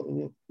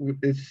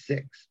 it's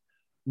 6.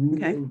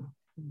 Okay.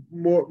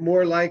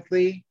 More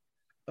likely,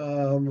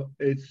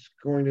 it's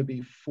going to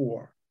be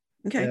 4.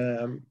 Okay.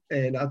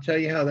 And I'll tell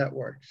you how that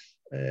works.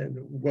 And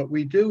what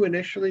we do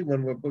initially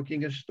when we're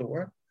booking a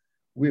store,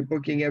 we're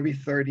booking every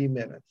 30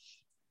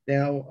 minutes.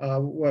 Now,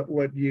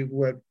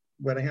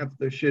 what I have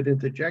to should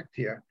interject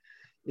here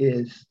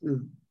is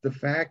the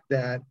fact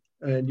that,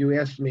 and you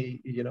asked me,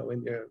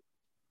 when you're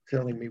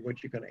telling me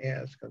what you're going to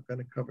ask, I'm going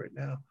to cover it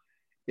now,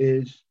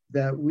 is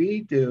that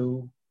we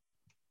do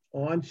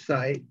on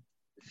site,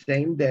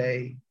 same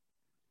day,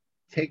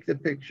 take the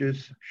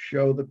pictures,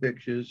 show the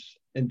pictures,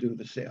 and do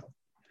the sale.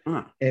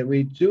 And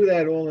we do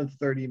that all in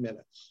 30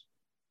 minutes.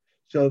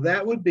 So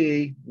that would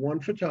be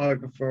one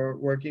photographer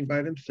working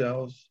by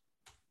themselves,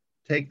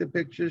 take the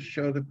pictures,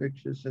 show the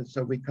pictures. And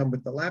so we come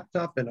with the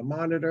laptop and a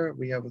monitor,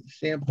 we have the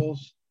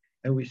samples,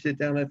 and we sit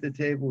down at the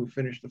table, we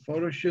finish the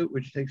photo shoot,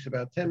 which takes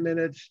about 10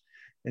 minutes.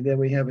 And then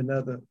we have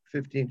another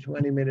 15,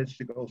 20 minutes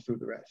to go through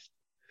the rest.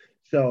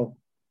 So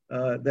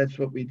that's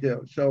what we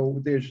do. So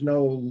there's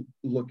no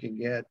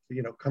looking at,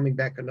 coming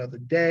back another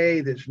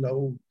day. There's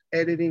no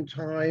editing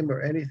time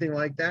or anything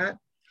like that,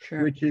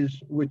 sure. which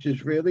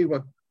is really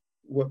what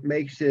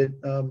makes it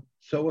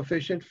so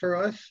efficient for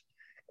us,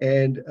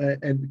 and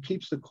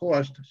keeps the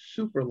cost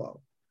super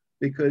low,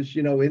 because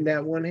in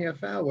that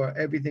 1/2 hour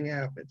everything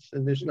happens,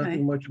 and there's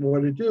nothing much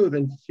more to do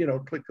than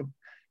click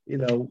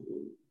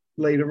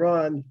later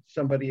on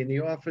somebody in the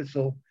office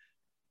will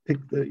pick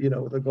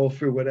they'll go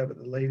through whatever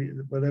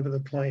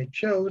the client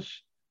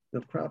chose,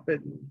 they'll crop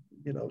it and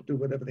do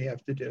whatever they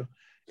have to do.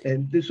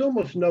 And there's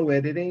almost no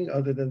editing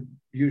other than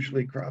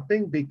usually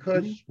cropping,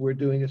 because we're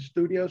doing a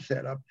studio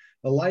setup.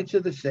 The lights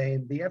are the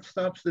same, the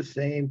f-stop's the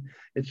same,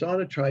 it's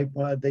on a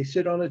tripod, they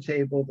sit on a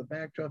table, the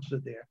backdrops are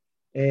there.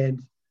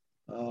 And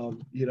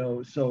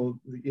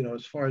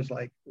as far as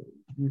like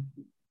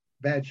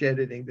batch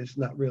editing, there's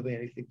not really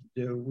anything to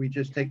do. We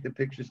just take the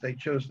pictures they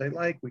chose they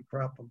like, we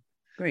crop them.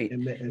 Great.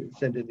 And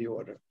send in the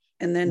order.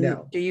 And then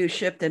do you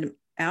ship them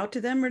out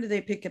to them, or do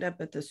they pick it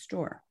up at the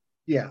store?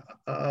 Yeah,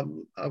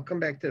 I'll come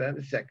back to that in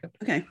a second.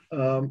 Okay.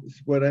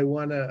 What I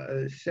want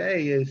to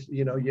say is,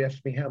 you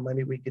asked me how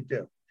many we could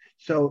do.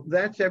 So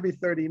that's every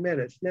 30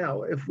 minutes.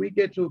 Now, if we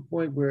get to a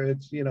point where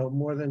it's,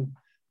 more than,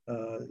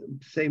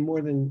 say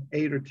more than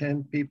 8 or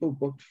 10 people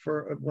booked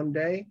for one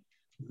day,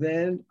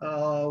 then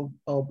I'll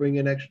bring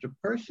an extra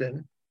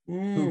person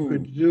who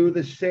could do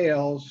the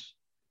sales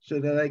so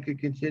that I could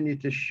continue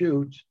to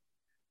shoot,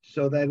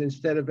 so that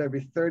instead of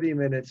every 30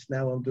 minutes,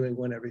 now I'm doing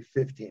one every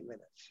 15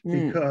 minutes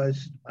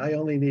because I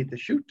only need the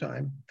shoot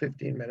time,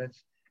 15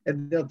 minutes,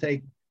 and they'll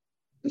take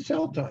the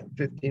sell time,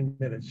 15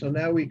 minutes. So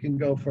now we can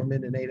go from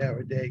in an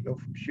 8-hour day, go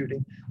from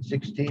shooting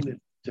 16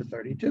 to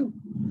 32.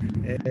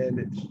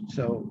 And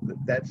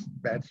that's,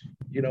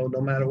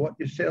 no matter what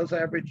your sales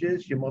average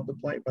is, you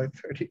multiply it by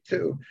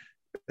 32.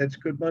 That's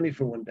good money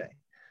for one day.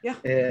 Yeah.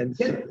 And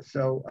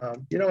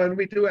and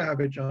we do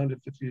average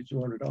 $150 to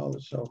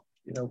 $200. So,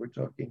 we're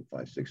talking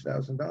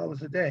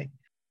 $5,000-$6,000 a day.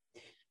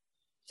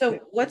 So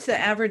what's the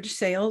average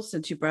sales,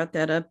 since you brought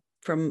that up,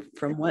 from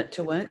what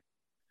to what?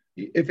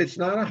 If it's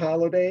not a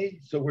holiday,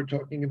 so we're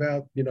talking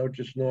about,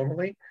 just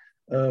normally,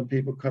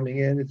 people coming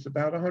in, it's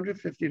about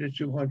 150 to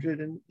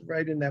 200, and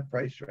right in that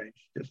price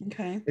range.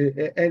 Okay.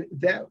 And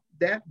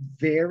that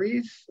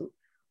varies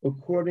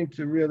according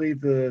to really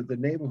the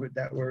neighborhood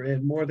that we're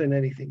in more than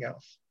anything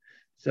else.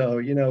 So,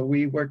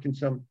 we work in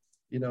some,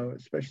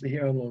 especially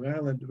here on Long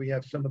Island, we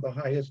have some of the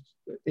highest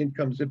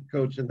income zip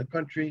codes in the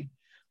country,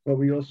 but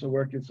we also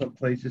work in some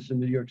places in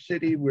New York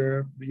City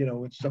where,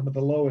 it's some of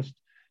the lowest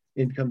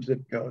income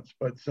zip codes.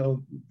 But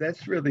so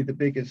that's really the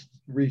biggest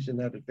reason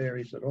that it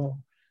varies at all,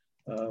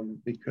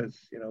 because,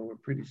 we're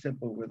pretty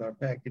simple with our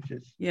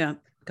packages. Yeah,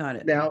 got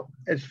it. Now,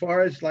 as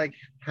far as like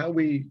how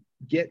we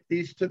get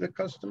these to the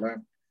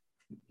customer,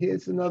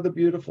 here's another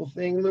beautiful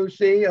thing.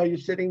 Lucy, are you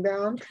sitting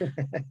down?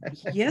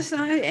 Yes,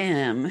 I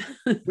am.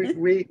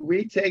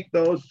 we take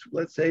those,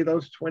 let's say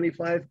those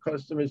 25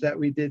 customers that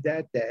we did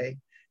that day,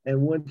 and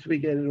once we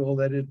get it all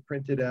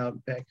printed out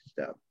and packaged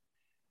up,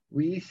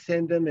 we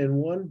send them in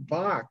one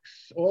box,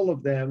 all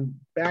of them,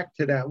 back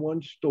to that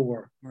one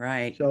store.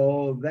 Right.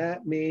 So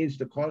that means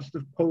the cost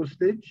of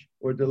postage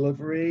or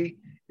delivery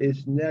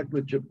is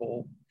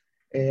negligible.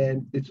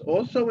 And it's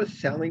also a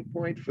selling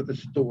point for the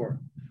store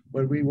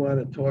when we want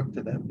to talk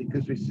to them,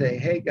 because we say,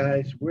 hey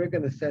guys, we're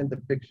going to send the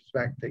pictures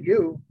back to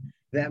you.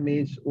 That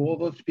means all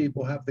those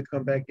people have to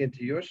come back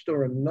into your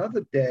store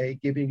another day,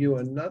 giving you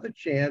another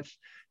chance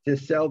to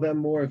sell them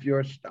more of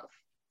your stuff.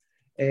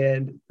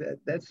 And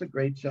that's a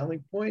great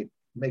selling point.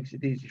 Makes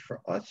it easy for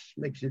us,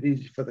 makes it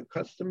easy for the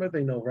customer.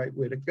 They know right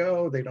where to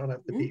go. They don't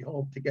have to be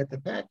home to get the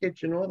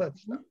package and all that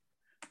stuff.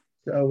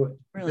 So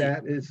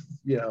that is,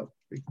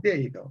 there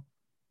you go.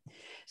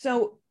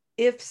 So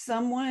if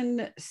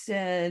someone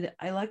said,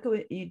 I like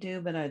what you do,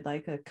 but I'd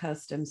like a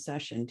custom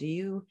session, do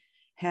you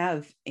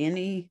have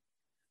any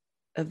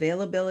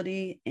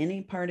availability,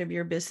 any part of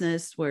your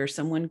business where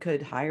someone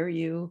could hire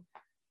you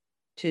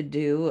to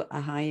do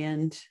a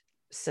high-end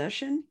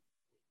session?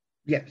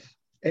 Yes.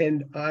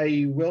 And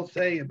I will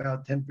say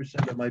about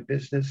 10% of my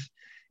business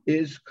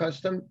is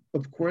custom.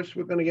 Of course,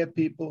 we're going to get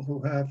people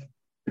who have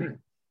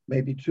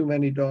maybe too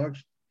many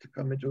dogs to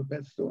come into a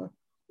pet store,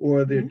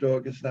 or their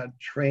dog is not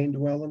trained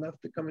well enough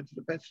to come into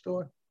the pet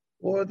store,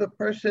 or the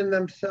person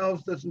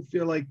themselves doesn't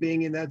feel like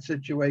being in that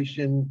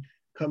situation,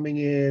 coming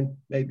in,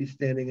 maybe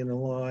standing in a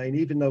line,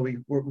 even though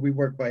we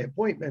work by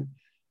appointment.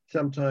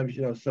 Sometimes,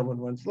 someone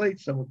runs late,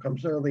 someone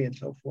comes early, and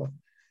so forth.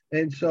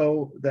 And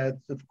so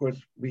that's, of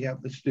course, we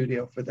have the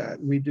studio for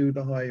that. We do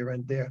the higher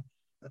end there.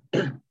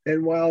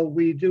 And while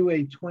we do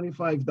a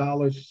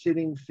 $25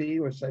 sitting fee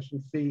or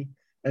session fee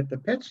at the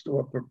pet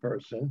store per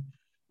person,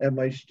 at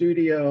my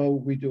studio,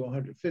 we do a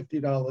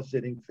 $150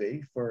 sitting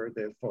fee for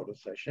their photo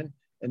session.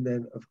 And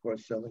then, of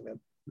course, selling them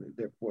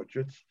their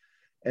portraits.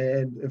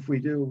 And if I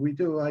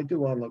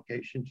do on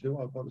location too.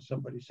 I'll go to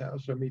somebody's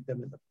house or meet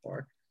them in the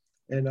park.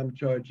 And I'm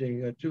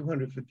charging a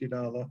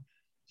 $250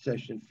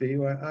 session fee.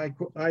 I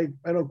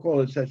don't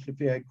call it a session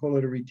fee. I call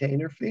it a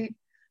retainer fee,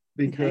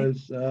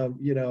 because I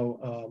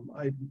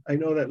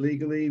know that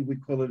legally we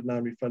call it a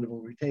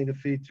non-refundable retainer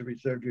fee to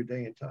reserve your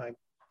day and time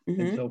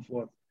and so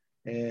forth,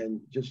 and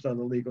just on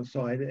the legal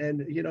side.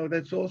 And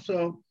that's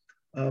also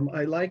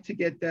I like to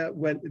get that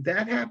when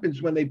that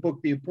happens, when they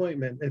book the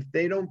appointment. If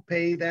they don't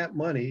pay that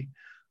money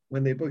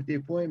when they book the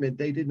appointment,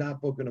 they did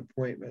not book an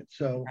appointment.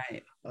 So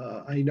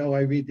I know I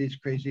read these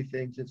crazy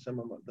things in some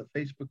of the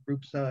Facebook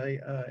groups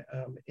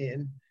I'm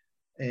in,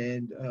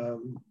 and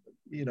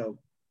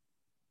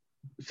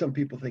some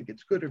people think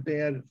it's good or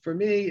bad. For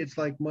me, it's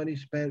like money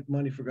spent,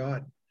 money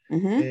forgotten.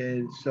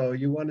 And so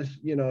you want to,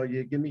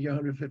 you give me your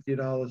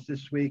 $150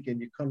 this week, and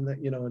you come,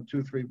 in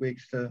 2-3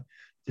 weeks to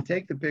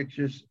take the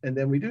pictures, and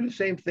then we do the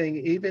same thing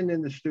even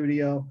in the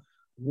studio.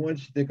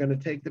 Once they're going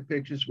to take the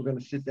pictures, we're going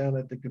to sit down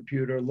at the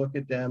computer, look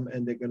at them,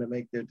 and they're going to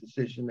make their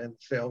decision and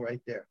sale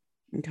right there.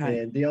 Okay.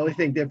 And the only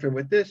thing different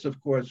with this, of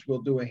course,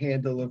 we'll do a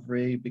hand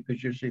delivery,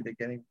 because usually they're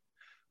getting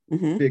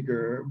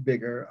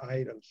bigger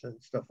items and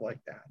stuff like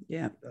that.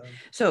 Yeah.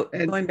 So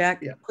going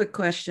back, quick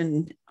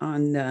question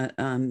on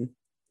the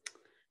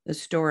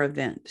store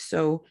event.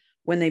 So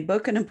when they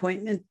book an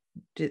appointment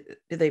do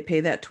they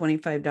pay that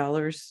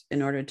 $25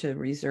 in order to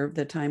reserve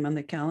the time on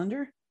the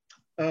calendar?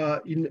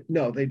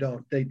 No, they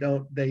don't. They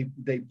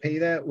pay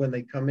that when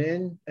they come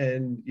in,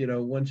 and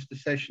once the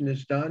session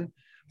is done,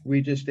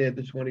 we just add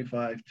the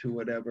 25 to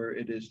whatever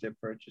it is they're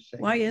purchasing.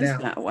 Why is Now,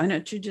 that? Why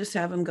don't you just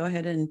have them go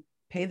ahead and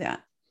pay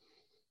that?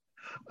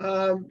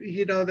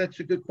 That's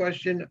a good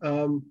question.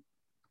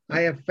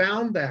 I have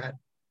found that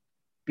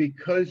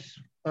because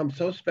I'm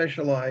so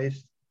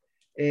specialized,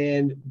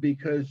 and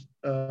because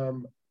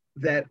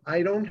that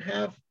I don't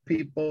have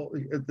people.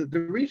 The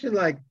reason,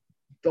 the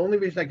only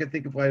reason I can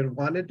think of why I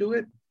want to do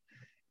it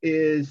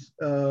is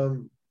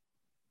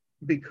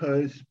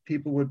because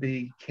people would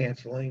be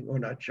canceling or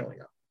not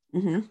showing up.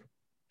 Mm-hmm.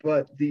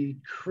 But the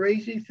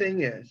crazy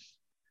thing is,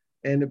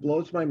 and it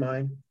blows my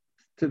mind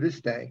to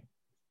this day,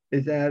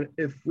 is that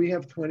if we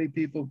have 20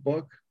 people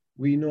book,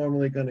 we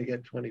normally going to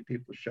get 20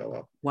 people show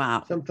up.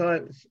 Wow.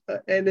 Sometimes,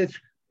 and it's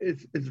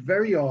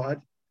very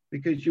odd,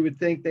 because you would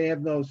think they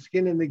have no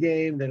skin in the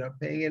game, they're not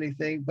paying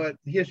anything. But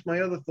here's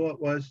my other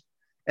thought was,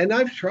 and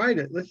I've tried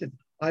it. Listen,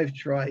 I've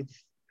tried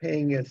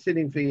paying a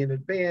sitting fee in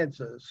advance,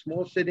 a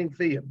small sitting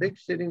fee, a big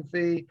sitting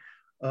fee.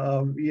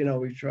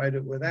 We've tried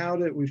it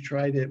without it. We've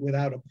tried it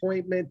without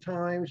appointment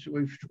times.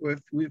 We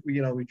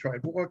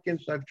tried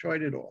walk-ins. I've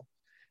tried it all.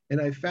 And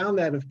I found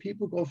that if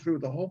people go through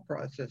the whole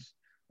process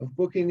of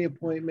booking the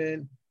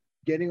appointment,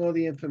 getting all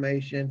the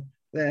information,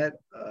 that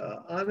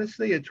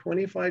honestly, at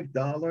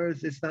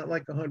 $25, it's not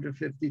like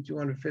 $150,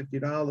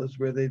 $250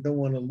 where they don't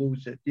want to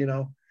lose it,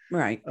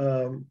 Right.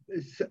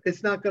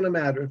 It's not going to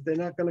matter. If they're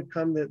not going to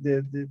come,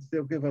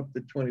 they'll give up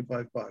the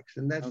 $25.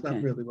 And that's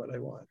not really what I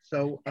want.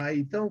 So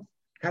I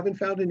haven't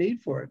found a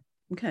need for it.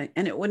 Okay.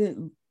 And it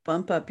wouldn't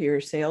bump up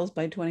your sales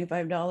by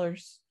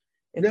 $25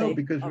 if No, they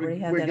because already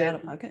had that out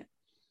of pocket?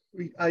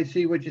 I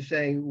see what you're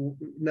saying.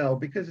 No,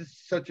 because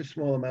it's such a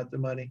small amount of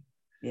money.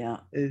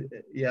 Yeah. It's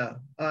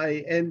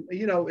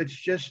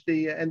just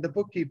the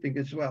bookkeeping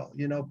as well.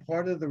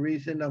 Part of the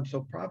reason I'm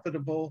so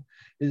profitable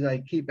is I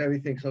keep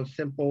everything so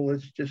simple.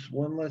 It's just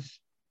one less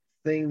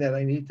thing that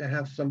I need to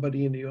have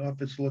somebody in the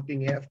office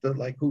looking after,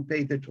 like who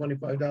paid the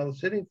 $25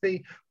 sitting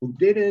fee, who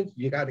didn't.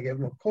 You got to give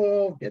them a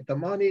call, get the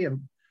money,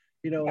 and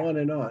on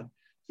and on.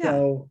 Yeah.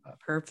 So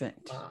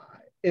Perfect.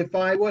 If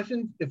I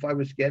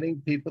was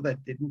getting people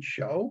that didn't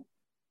show,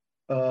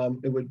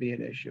 it would be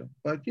an issue.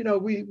 But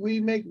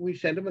we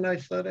send them a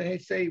nice letter. Hey,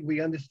 say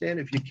we understand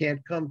if you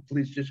can't come,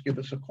 please just give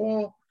us a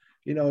call.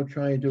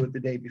 Try and do it the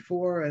day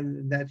before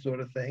and that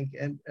sort of thing,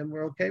 and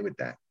we're okay with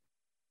that.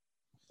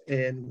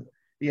 And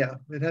yeah,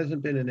 it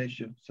hasn't been an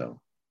issue. So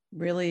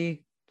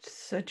really,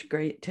 such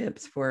great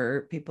tips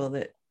for people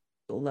that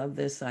love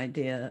this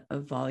idea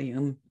of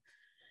volume.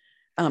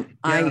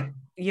 I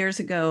years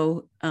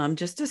ago,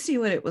 just to see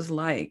what it was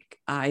like,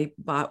 I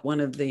bought one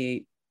of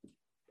the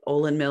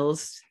Olin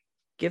Mills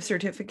gift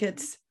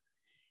certificates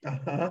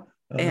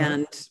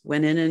and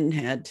went in and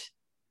had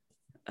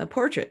a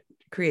portrait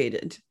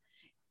created.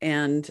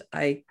 And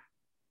I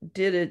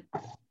did it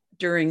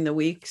during the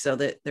week so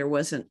that there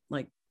wasn't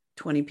like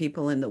 20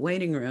 people in the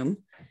waiting room.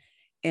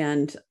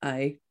 And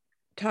I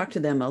talked to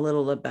them a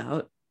little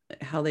about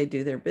how they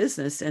do their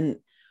business. And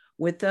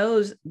with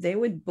those, they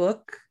would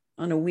book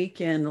on a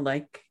weekend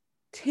like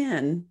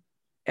 10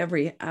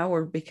 every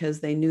hour because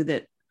they knew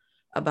that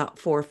about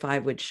 4 or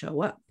 5 would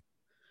show up.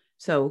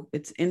 So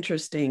it's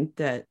interesting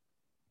that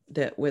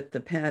with the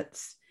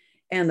pets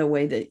and the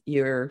way that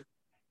you're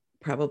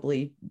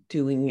probably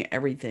doing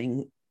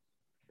everything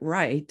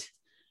right,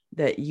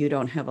 that you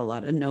don't have a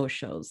lot of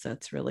no-shows.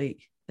 That's really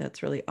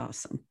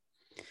awesome.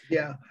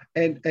 Yeah,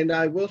 and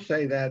I will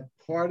say that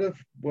part of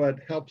what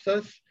helps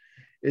us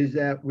is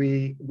that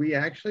we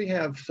actually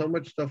have so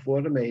much stuff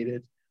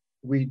automated.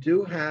 We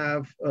do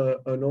have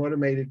an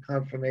automated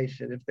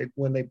confirmation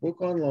when they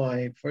book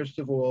online. First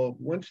of all,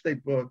 once they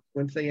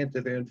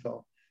enter their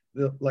info,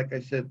 like I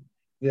said,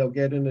 they'll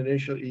get an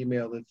initial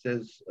email that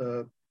says,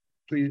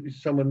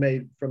 "Please,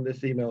 someone from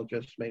this email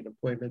just made an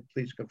appointment.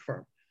 Please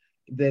confirm."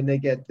 Then they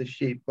get the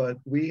sheet, but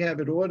we have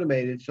it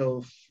automated.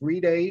 So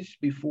 3 days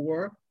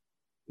before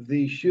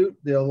the shoot,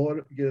 they'll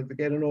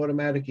get an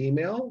automatic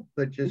email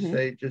that just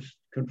say just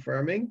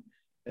confirming,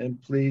 and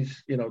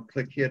please,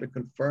 click here to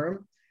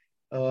confirm.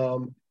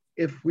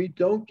 If we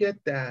don't get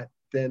that,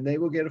 then they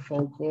will get a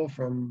phone call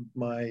from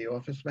my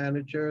office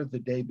manager the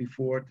day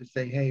before to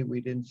say, hey, we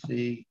didn't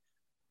see,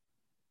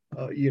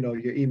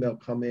 your email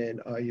come in.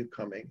 Are you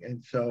coming?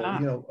 And so,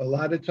 a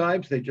lot of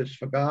times they just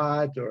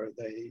forgot, or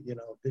they,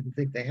 didn't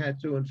think they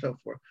had to, and so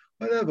forth,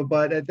 whatever.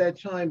 But at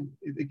that time,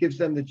 it gives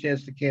them the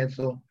chance to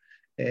cancel.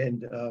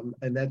 And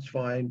that's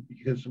fine,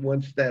 because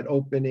once that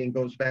opening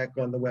goes back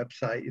on the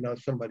website,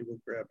 somebody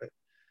will grab it.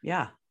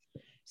 Yeah.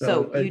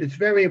 So it's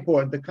very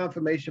important. The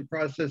confirmation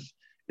process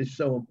is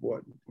so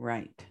important.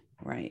 Right.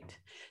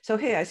 So,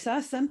 hey, I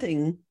saw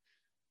something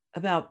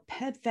about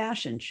pet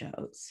fashion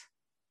shows.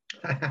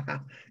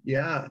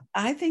 Yeah.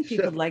 I think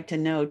people would like to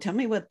know. Tell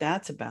me what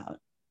that's about.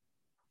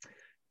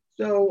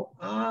 So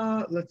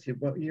let's see,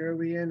 what year are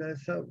we in?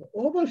 So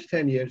almost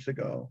 10 years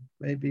ago,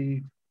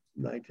 maybe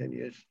 9, 10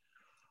 years.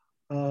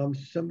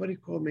 somebody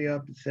called me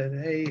up and said,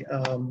 "Hey,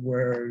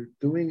 we're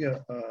doing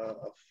a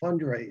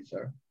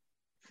fundraiser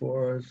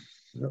for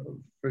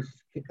for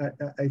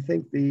I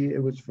think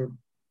it was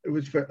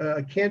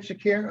for cancer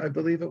care, I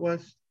believe it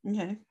was."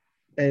 Okay.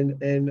 And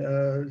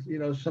you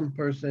know, some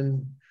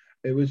person,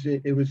 it was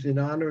in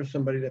honor of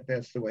somebody that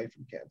passed away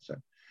from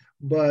cancer.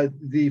 But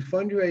the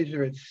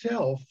fundraiser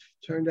itself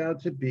turned out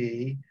to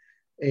be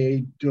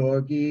a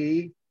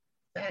doggy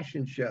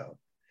fashion show.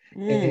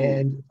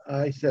 And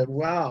I said,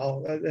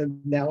 wow, and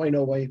now I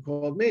know why you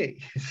called me.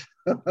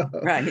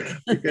 Right.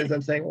 Because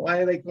I'm saying, why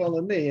are they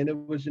calling me? And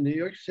it was in New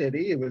York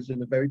City. It was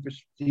in a very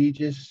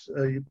prestigious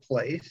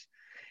place.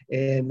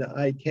 And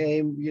I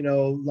came, you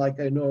know, like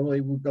I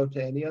normally would go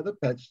to any other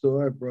pet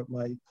store. I brought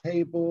my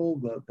table,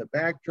 the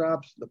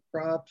backdrops, the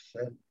props,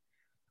 and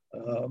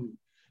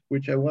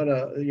which I want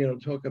to, you know,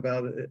 talk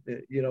about,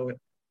 you know,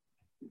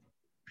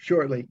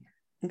 shortly.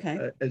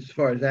 Okay. As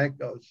far as that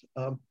goes.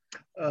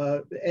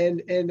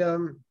 And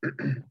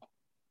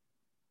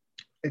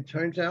it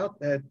turns out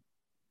that,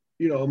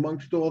 you know,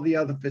 amongst all the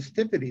other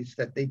festivities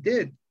that they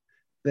did,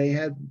 they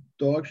had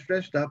dogs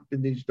dressed up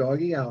in these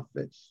doggy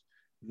outfits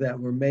that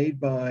were made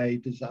by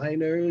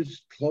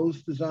designers,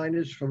 clothes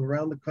designers from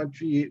around the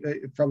country,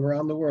 from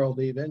around the world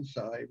even.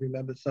 So I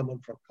remember someone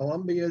from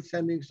Colombia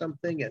sending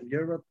something, and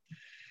Europe.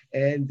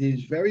 And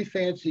these very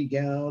fancy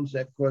gowns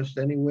that cost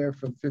anywhere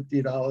from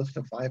 $50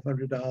 to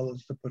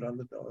 $500 to put on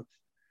the dogs.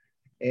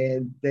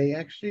 And they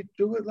actually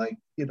do it like,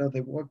 you know,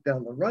 they walk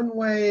down the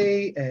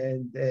runway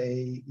and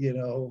they, you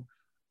know,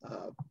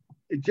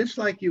 just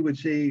like you would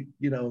see,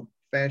 you know,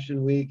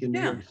 Fashion Week in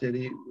New York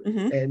City,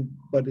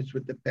 but it's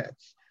with the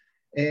pets.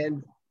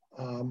 And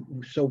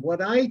so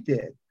what I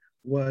did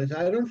was,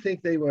 I don't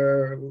think they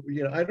were,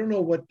 you know, I don't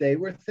know what they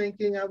were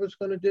thinking I was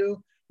going to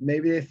do.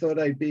 Maybe they thought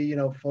I'd be, you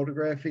know,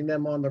 photographing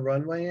them on the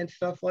runway and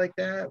stuff like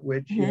that,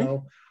 which, you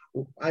know,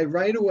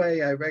 right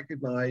away, I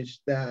recognized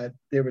that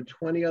there were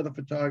 20 other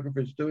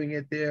photographers doing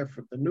it there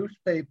from the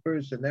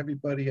newspapers and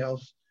everybody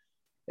else.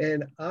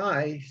 And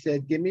I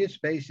said, give me a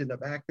space in the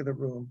back of the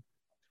room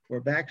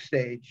or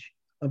backstage.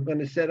 I'm going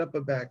to set up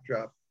a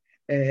backdrop.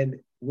 And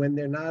when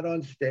they're not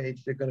on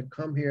stage, they're going to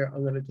come here.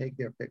 I'm going to take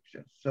their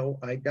picture. So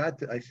I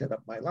set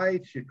up my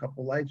lights, a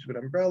couple lights with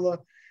umbrella,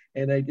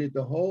 and I did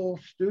the whole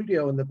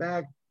studio in the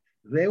back.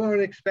 They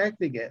weren't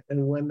expecting it.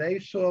 And when they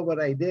saw what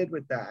I did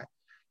with that,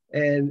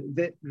 and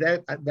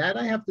that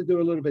I have to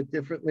do a little bit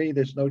differently.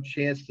 There's no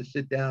chance to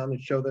sit down and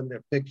show them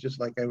their pictures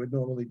like I would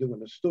normally do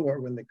in a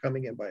store when they're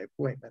coming in by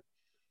appointment.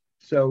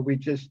 So we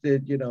just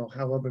did, you know,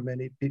 however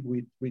many people,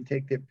 we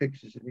take their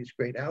pictures in these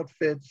great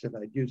outfits, and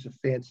I'd use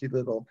a fancy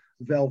little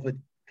velvet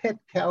pet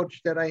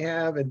couch that I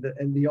have, and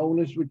the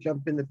owners would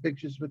jump in the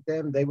pictures with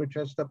them. They were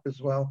dressed up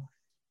as well.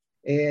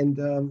 And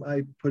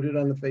I put it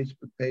on the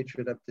Facebook page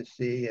for them to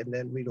see, and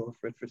then we'd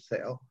offer it for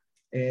sale.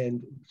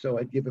 And so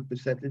I'd give a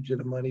percentage of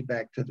the money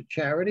back to the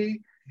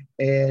charity.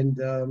 And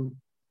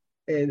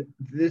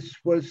this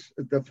was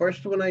the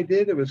first one I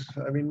did. It was,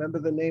 I remember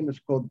the name was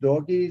called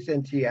Doggies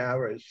and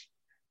Tiaras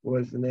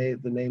was the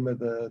name of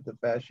the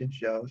fashion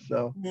show.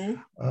 So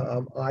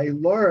I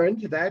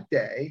learned that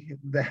day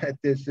that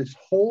there's this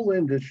whole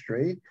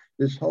industry,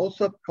 this whole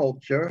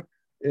subculture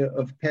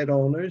of pet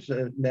owners.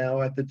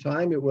 Now, at the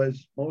time, it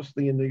was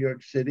mostly in New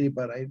York City,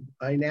 but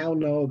I now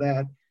know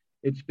that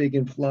it's big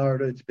in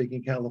Florida, it's big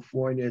in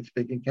California, it's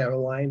big in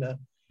Carolina.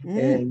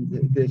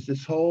 And there's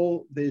this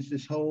whole,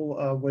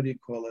 what do you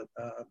call it?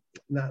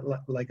 Not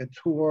like a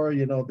tour,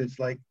 you know, there's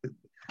like,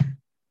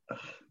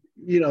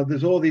 you know,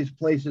 there's all these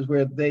places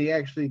where they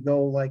actually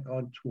go like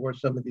on tour,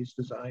 some of these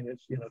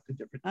designers, you know, to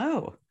different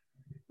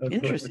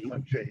across the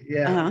country.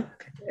 Yeah.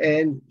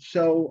 And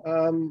so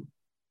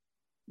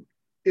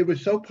it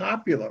was so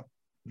popular,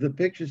 the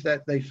pictures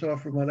that they saw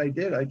from what I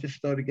did, I just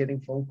started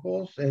getting phone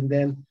calls. And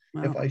then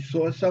if I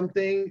saw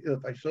something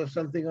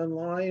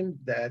online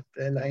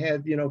and I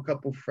had, you know, a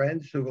couple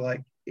friends who were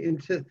like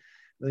into,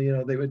 you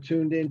know, they were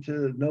tuned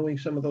into knowing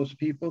some of those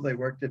people. They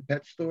worked at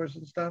pet stores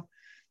and stuff,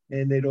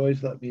 and they'd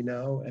always let me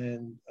know.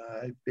 And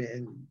I've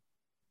been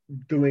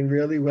doing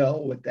really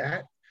well with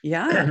that.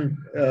 Yeah.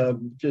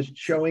 Just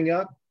showing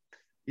up,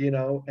 you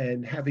know,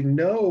 and having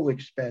no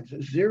expense,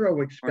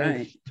 zero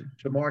expense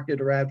to market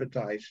or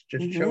advertise.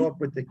 Just show up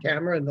with the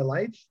camera and the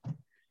lights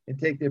and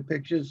take their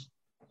pictures,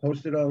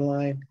 post it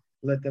online,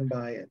 let them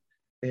buy it.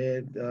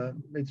 And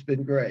it's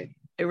been great.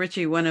 Hey,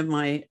 Richie, one of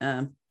my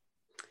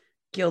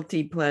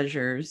guilty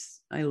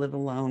pleasures, I live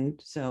alone,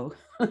 so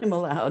I'm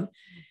allowed,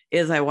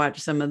 is I watch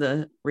some of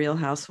the Real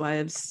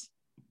Housewives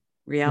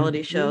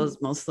reality shows,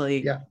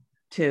 mostly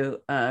to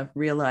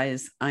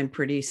realize I'm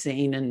pretty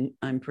sane and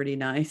I'm pretty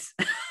nice.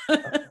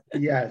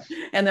 Yes.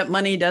 And that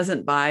money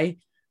doesn't buy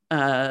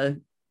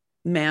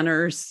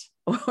manners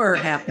or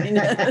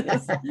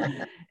happiness.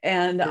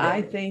 And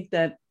I think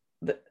that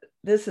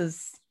this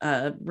is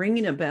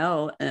ringing a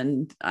bell.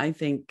 And I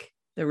think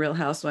the Real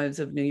Housewives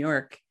of New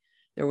York,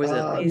 there was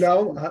at least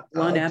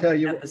one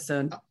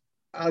episode.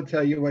 I'll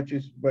tell you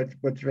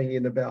what's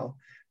ringing the bell.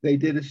 They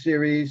did a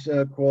series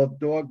called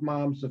Dog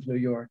Moms of New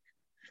York.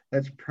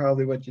 That's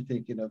probably what you're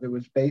thinking of. It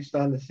was based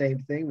on the same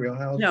thing, Real No,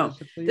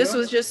 Housewives of New this York?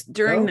 was just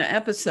during No? the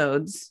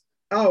episodes.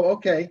 Oh,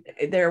 okay.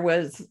 There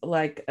was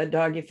like a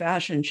doggy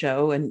fashion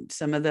show, and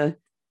some of the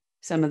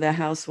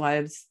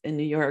housewives in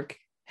New York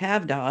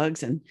have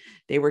dogs, and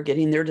they were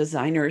getting their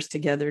designers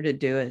together to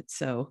do it.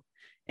 So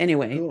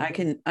anyway, Cool.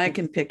 I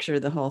can picture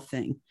the whole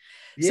thing.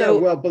 Yeah, So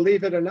well,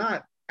 believe it or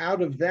not,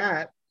 out of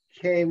that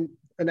came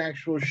an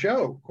actual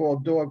show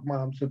called Dog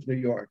Moms of New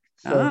York.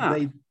 So ah,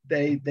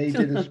 they did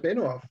a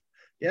spinoff.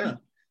 Yeah.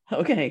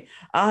 okay,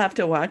 I'll have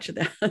to watch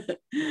that.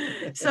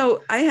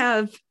 So I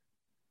have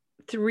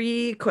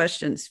 3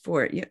 questions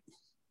for you.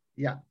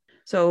 Yeah.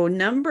 So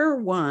number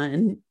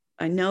 1,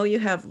 I know you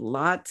have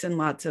lots and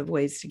lots of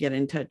ways to get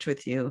in touch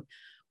with you.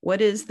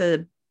 What is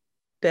the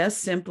best,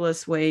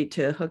 simplest way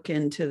to hook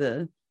into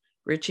the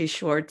Richie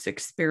Schwartz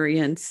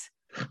experience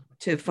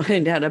to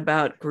find out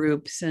about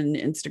groups and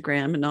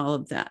Instagram and all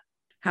of that?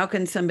 How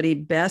can somebody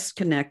best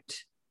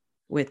connect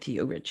with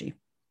you, Richie?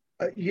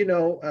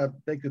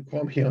 They could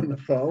call me on the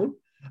phone,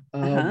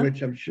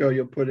 which I'm sure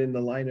you'll put in the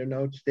liner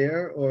notes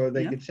there, or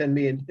they could send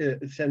me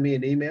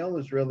an email.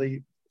 Is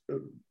really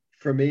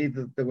for me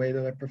the way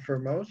that I prefer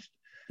most.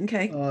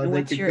 Okay. And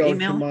what's your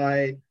email?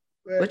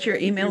 What's your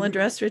email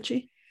address,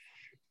 Richie?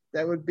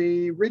 That would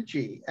be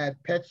Richie at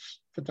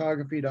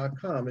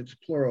petsphotography.com. It's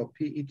plural,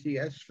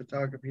 PETS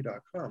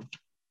photography.com.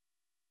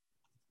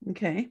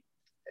 Okay.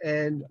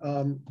 And,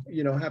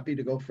 happy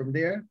to go from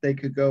there. They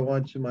could go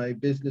onto my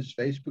business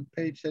Facebook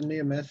page, send me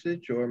a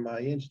message, or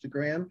my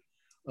Instagram.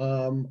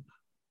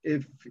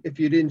 If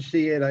you didn't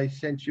see it, I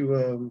sent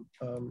you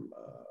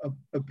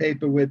a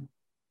paper with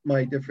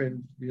my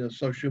different,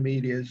 social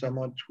medias. I'm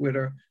on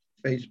Twitter,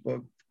 Facebook,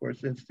 of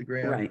course,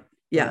 Instagram. Right.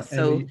 Yeah.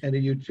 And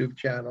a YouTube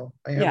channel.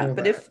 I have all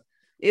but that.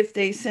 if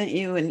they sent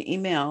you an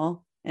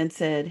email and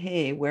said,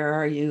 "Hey, where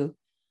are you?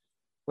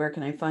 Where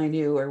can I find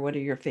you? Or what are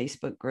your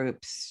Facebook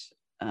groups?"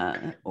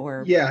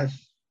 Or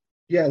yes,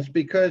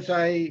 because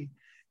I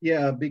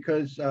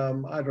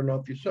don't know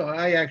if you saw,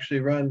 I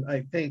actually run,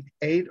 I think,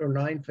 8 or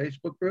 9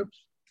 Facebook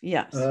groups.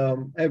 Yes.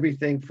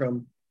 Everything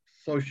from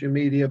social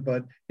media,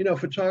 but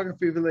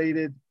photography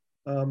related.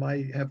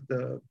 I have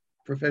the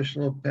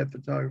professional pet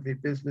photography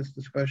business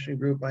discussion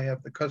group. I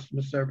have the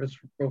customer service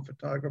for pro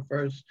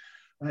photographers.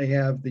 I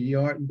have the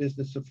art and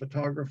business of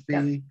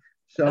photography.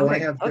 So I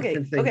have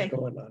different things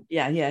going on.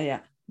 Yeah.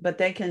 But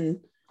they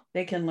can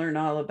learn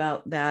all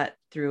about that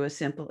through a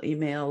simple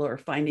email or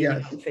finding you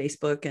on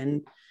Facebook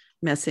and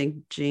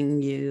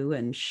messaging you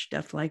and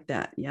stuff like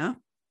that. Yeah.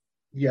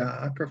 Yeah,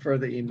 I prefer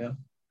the email.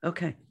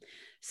 Okay.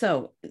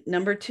 So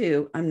number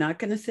 2, I'm not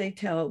going to say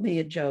tell me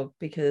a joke,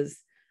 because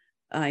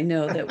I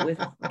know that with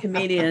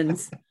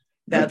comedians,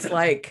 that's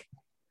like,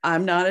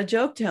 I'm not a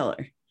joke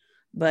teller.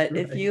 But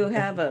if you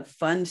have a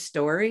fun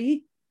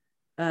story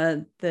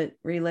that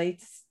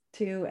relates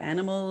to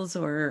animals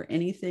or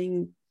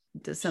anything,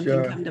 does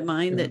something come to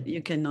mind that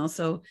you can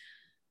also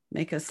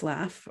make us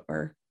laugh?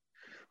 Or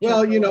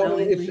well,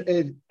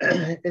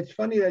 it's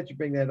funny that you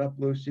bring that up,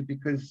 Lucy,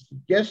 because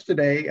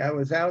yesterday I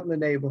was out in the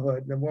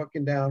neighborhood and I'm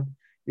walking down,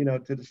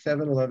 to the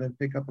 7-Eleven,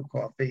 pick up a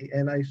coffee,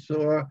 and I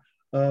saw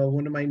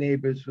one of my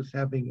neighbors was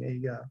having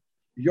a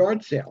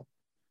yard sale,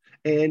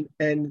 and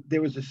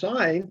there was a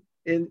sign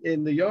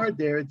in the yard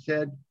there. It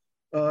said,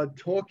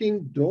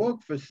 "Talking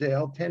dog for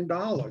sale,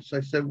 $10."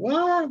 I said,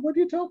 "What? What are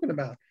you talking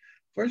about?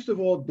 First of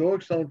all,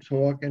 dogs don't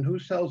talk, and who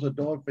sells a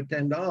dog for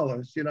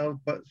 $10?"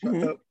 But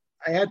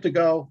I had to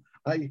go.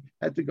 I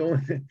had to go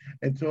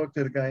and talk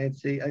to the guy and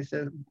see. I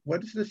said,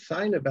 "What is this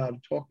sign about? A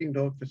talking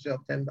dog for sale,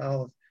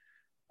 $10?"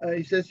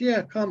 He says,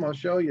 "Yeah, come, I'll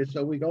show you."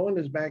 So we go in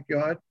his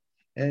backyard,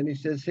 and he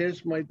says,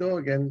 "Here's my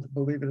dog." And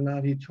believe it or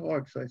not, he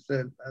talks. I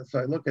said, so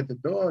I look at the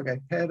dog, I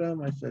pet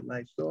him. I said,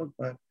 "Nice dog,"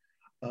 but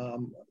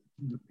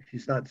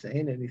he's not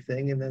saying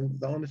anything. And then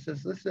the owner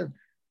says, "Listen,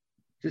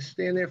 just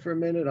stand there for a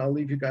minute. I'll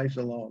leave you guys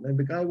alone." And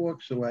the guy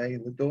walks away,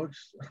 and the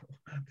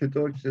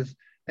dog says,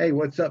 "Hey,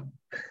 what's up?"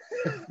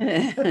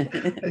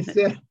 I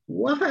said,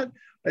 "What?"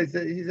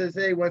 He says,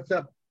 "Hey, what's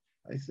up?"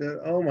 I said,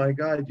 "Oh my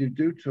God, you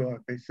do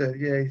talk." I said,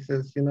 "Yeah." He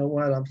says, "You know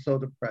what? I'm so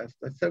depressed."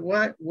 I said,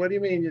 "What? What do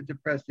you mean you're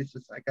depressed?" He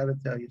says, "I got to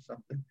tell you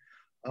something.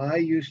 I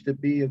used to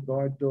be a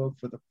guard dog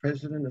for the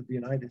President of the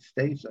United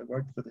States. I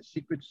worked for the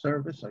Secret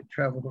Service. I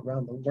traveled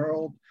around the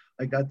world.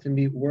 I got to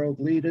meet world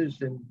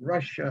leaders in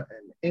Russia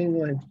and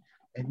England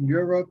and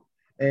Europe.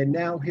 And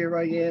now here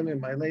I am in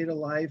my later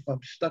life.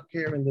 I'm stuck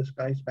here in this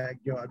guy's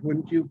backyard.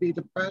 Wouldn't you be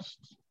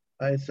depressed?"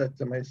 I said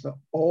to myself,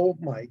 "Oh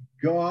my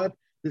God,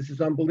 this is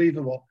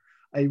unbelievable."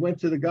 I went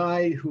to the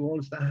guy who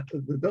owns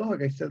the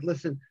dog. I said,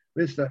 "Listen,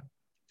 mister,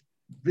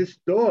 this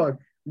dog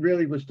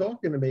really was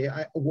talking to me.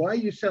 Why are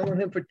you selling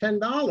him for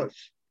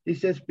 $10? He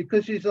says,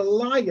 "Because he's a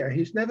liar.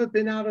 He's never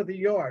been out of the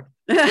yard."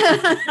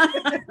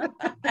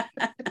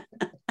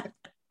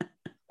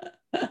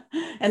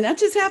 And that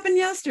just happened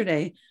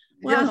yesterday.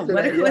 Wow,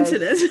 what a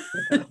coincidence.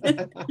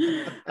 Yes.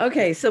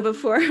 Okay, so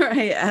before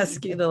I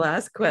ask you the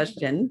last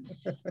question,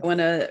 I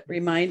want to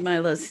remind my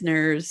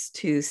listeners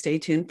to stay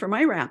tuned for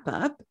my wrap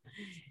up,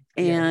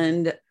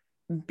 and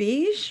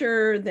be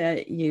sure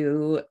that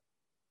you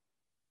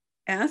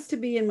asked to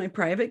be in my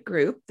private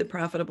group, The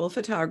Profitable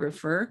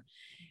Photographer,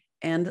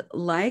 and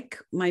like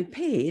my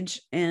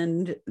page,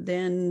 and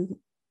then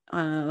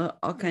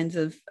all kinds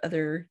of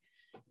other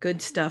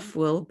good stuff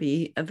will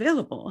be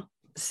available.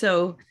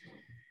 So,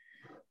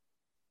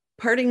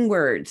 parting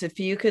words, if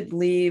you could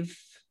leave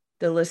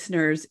the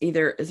listeners,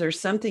 either is there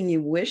something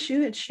you wish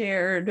you had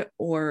shared,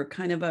 or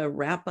kind of a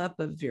wrap up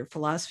of your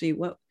philosophy?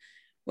 What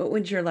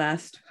would your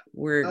last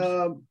word?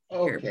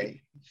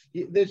 Okay,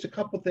 there's a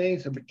couple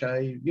things which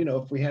I,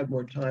 if we had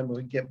more time, we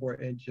would get more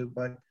into,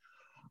 but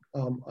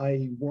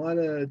I want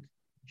to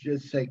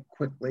just say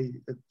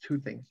quickly two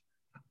things.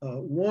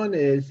 One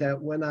is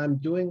that when I'm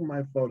doing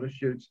my photo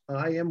shoots,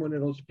 I am one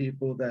of those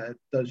people that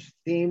does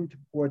themed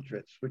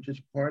portraits, which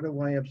is part of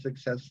why I'm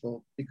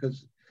successful,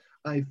 because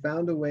I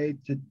found a way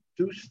to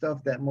do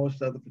stuff that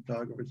most other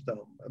photographers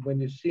don't. When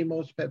you see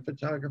most pet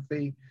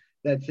photography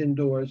that's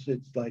indoors,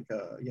 it's like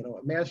a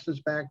master's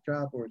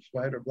backdrop, or it's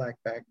white or black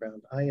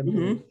background. I am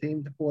doing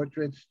themed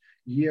portraits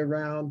year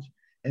round.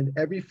 And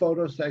every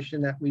photo session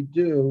that we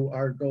do,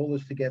 our goal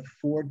is to get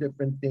 4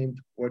 different themed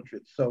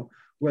portraits. So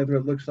whether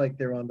it looks like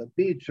they're on the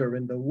beach or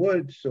in the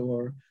woods,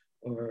 or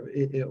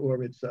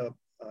it's a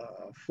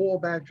fall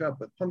backdrop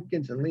with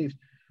pumpkins and leaves,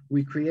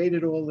 we create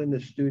it all in the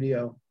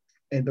studio.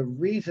 And the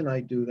reason I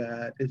do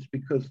that is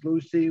because,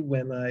 Lucy,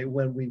 when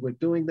we were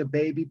doing the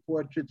baby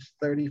portraits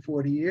 30,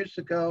 40 years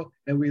ago,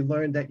 and we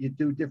learned that you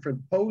do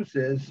different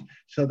poses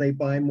so they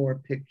buy more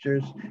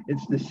pictures,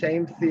 it's the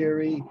same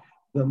theory.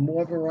 The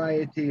more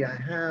variety I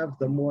have,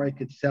 the more I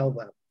could sell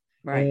them.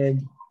 Right.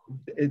 And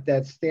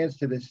that stands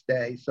to this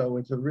day. So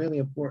it's a really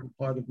important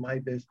part of my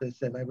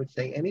business. And I would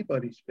say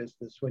anybody's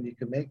business, when you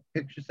can make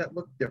pictures that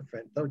look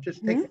different. Don't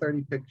just take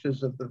 30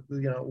 pictures of the,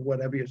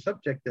 whatever your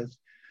subject is,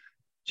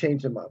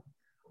 change them up.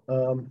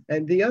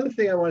 And the other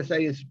thing I want to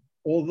say is,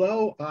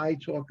 although I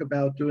talk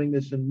about doing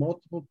this in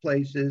multiple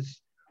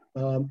places,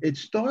 it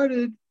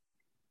started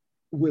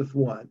with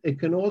one. It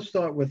can all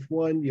start with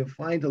one. You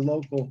find a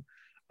local.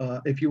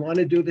 If you want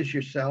to do this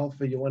yourself,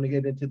 or you want to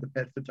get into the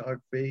pet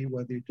photography,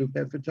 whether you do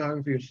pet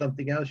photography or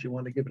something else, you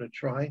want to give it a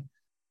try.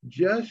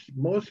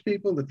 Most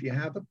people, if you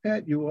have a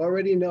pet, you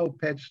already know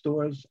pet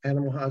stores,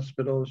 animal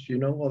hospitals,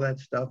 all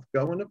that stuff.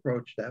 Go and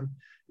approach them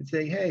and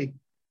say, hey,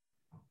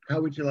 how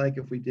would you like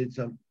if we did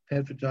some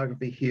pet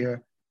photography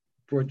here,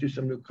 brought you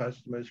some new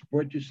customers,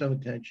 brought you some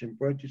attention,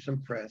 brought you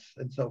some press,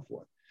 and so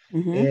forth.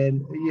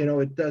 And,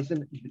 it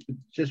doesn't,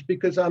 just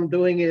because I'm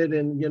doing it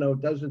in,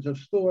 dozens of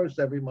stores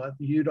every month,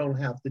 you don't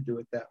have to do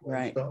it that way.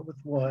 Right. Start with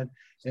one.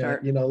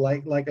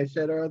 Like I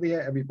said earlier,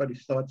 everybody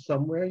starts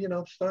somewhere,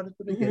 start at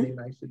the beginning,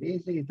 nice and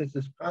easy. This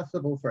is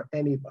possible for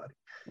anybody.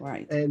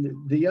 Right. And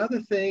the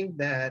other thing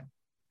that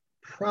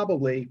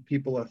probably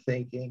people are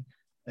thinking,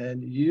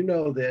 and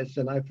this,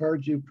 and I've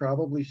heard you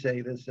probably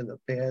say this in the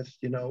past,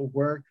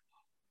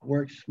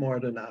 work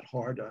smarter, not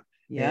harder.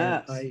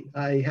 Yes. And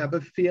I have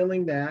a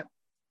feeling that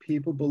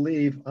people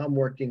believe I'm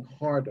working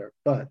harder,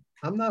 but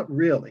I'm not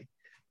really,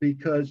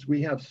 because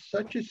we have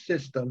such a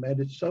system and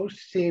it's so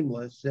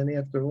seamless. And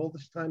after all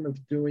this time of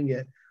doing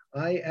it,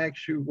 I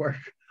actually work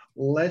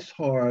less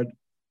hard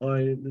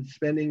on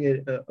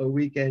spending a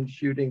weekend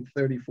shooting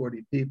 30,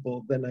 40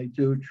 people than I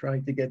do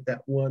trying to get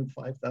that one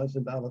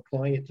 $5,000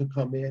 client to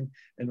come in,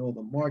 and all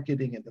the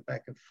marketing and the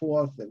back and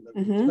forth and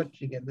the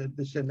touching and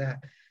this and that.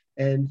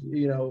 And,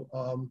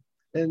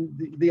 and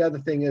the other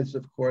thing is,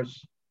 of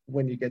course,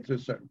 when you get to a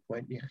certain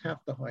point, you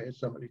have to hire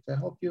somebody to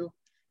help you.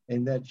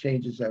 And that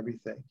changes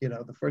everything.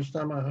 The first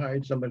time I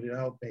hired somebody to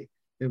help me,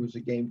 it was a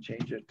game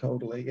changer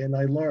totally. And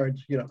I learned,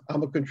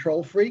 I'm a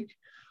control freak.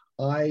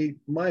 My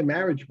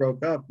marriage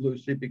broke up,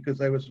 Lucy, because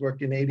I was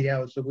working 80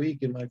 hours a week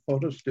in my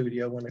photo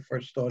studio when I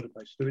first started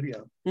my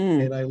studio.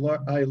 And I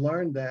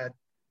learned that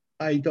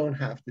I don't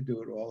have to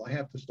do it all. I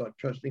have to start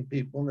trusting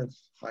people and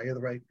hire the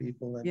right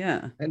people.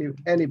 And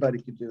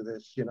anybody could do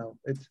this.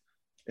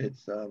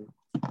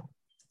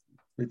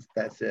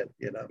 That's it.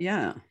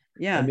 Yeah.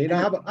 I mean,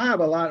 I have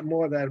a lot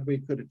more that we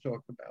could have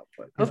talked about,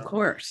 but of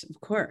course.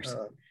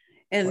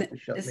 And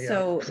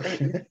so,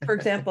 for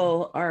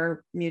example,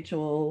 our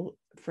mutual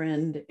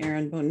friend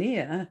Aaron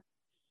Bonilla.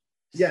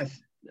 Yes.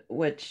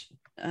 Which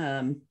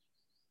I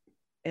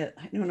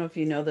don't know if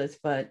you know this,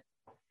 but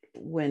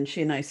when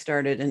she and I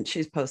started, and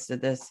she's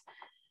posted this,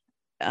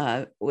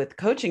 with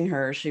coaching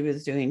her, she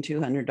was doing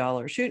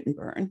 $200 shoot and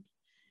burn.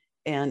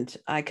 And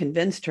I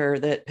convinced her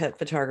that pet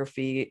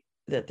photography,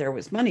 that there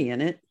was money in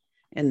it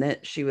and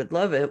that she would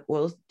love it.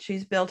 Well,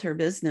 she's built her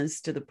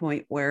business to the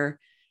point where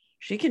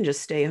she can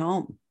just stay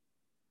home.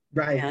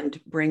 Right. And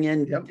bring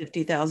in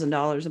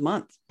 $50,000 a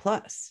month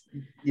plus.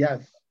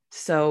 Yes.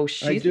 So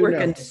she's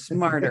working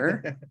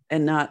smarter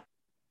and not,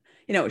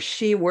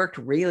 she worked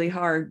really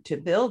hard to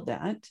build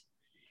that.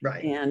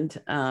 Right. And,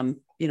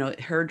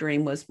 her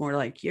dream was more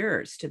like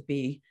yours, to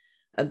be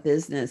a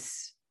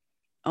business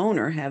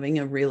owner, having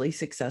a really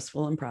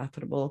successful and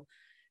profitable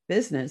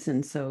business.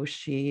 And so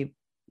she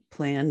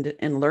planned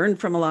and learned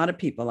from a lot of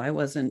people. I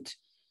wasn't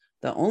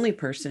the only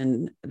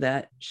person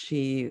that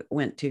she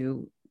went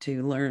to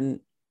learn,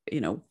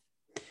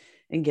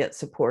 and get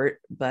support.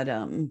 But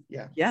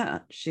Yeah. yeah,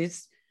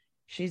 she's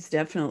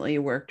definitely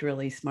worked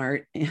really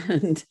smart.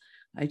 And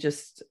I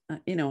just,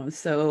 I'm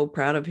so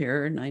proud of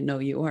her, and I know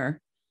you are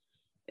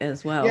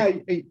as well.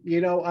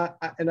 Yeah,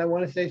 and I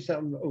want to say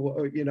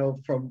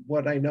something, from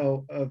what I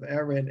know of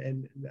Erin,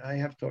 and I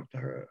have talked to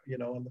her,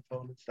 on the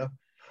phone and stuff.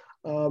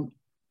 Um,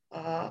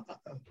 uh,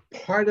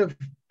 part of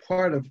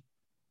part of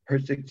her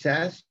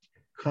success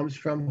comes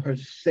from her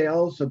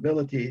sales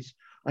abilities.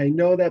 I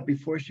know that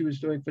before she was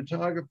doing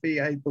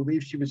photography, I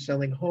believe she was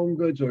selling home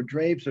goods or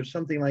drapes or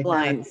something like that.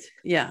 Blinds.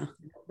 Yeah.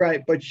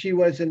 Right, but she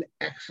was an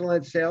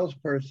excellent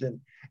salesperson,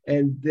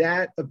 and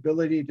that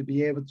ability to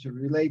be able to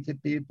relate to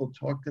people,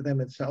 talk to them,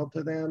 and sell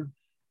to them,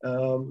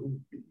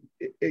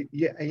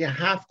 you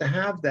have to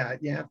have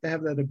that. You have to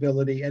have that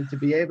ability, and to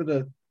be able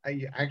to,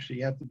 you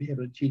have to be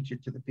able to teach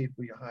it to the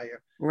people you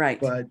hire. Right.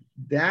 But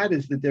that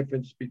is the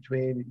difference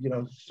between, you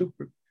know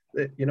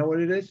what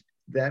it is?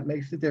 That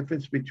makes the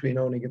difference between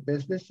owning a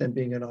business and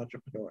being an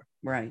entrepreneur.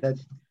 Right.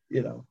 That's,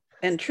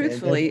 And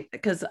truthfully,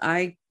 because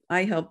I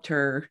helped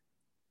her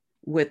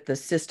with the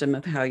system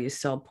of how you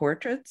sell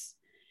portraits.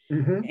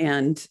 Mm-hmm.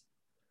 And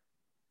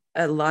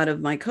a lot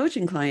of my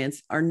coaching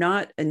clients are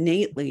not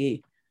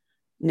innately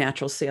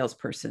natural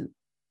salesperson.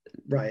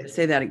 Right.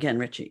 Say that again,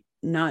 Richie.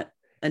 Not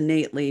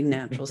innately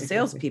natural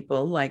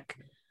salespeople like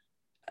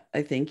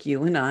I think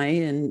you and I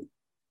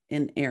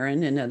and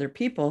Erin and other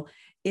people.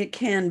 It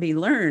can be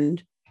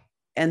learned,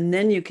 and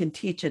then you can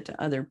teach it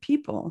to other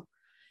people.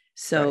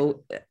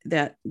 So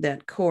right.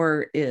 that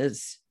core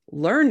is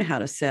learn how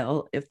to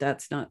sell if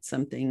that's not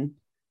something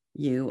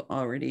you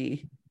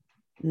already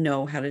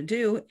know how to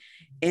do,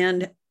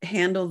 and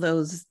handle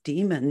those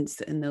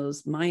demons and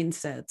those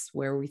mindsets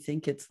where we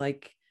think it's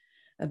like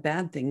a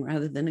bad thing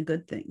rather than a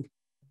good thing.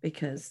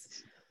 Because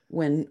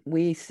when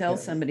we sell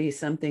somebody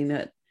something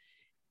that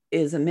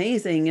is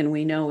amazing and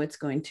we know it's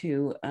going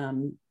to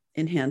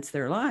enhance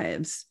their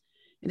lives,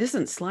 it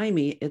isn't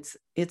slimy. It's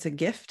a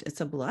gift.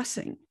 It's a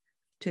blessing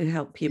to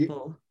help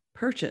people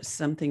purchase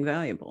something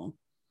valuable.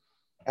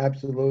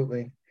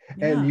 Absolutely.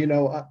 Yeah.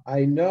 And,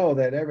 I know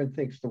that Erin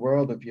thinks the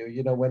world of you.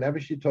 Whenever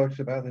she talks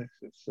about her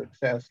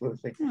success,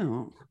 Lucy,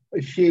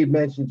 she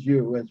mentions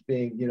you as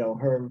being,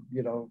 her,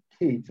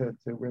 key to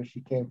where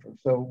she came from.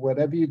 So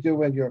whatever you do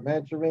when you're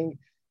mentoring,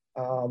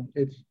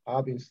 it's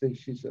obviously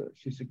she's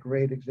a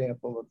great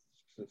example of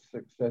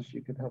success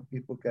you can help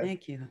people get.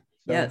 Thank you.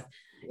 So, yes.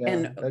 Yeah,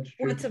 and that's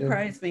true what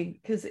surprised me,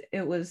 because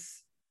it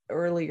was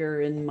earlier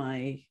in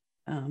my,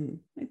 I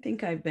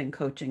think I've been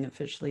coaching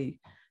officially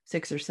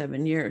 6 or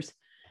 7 years,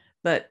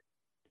 but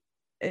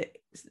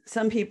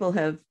some people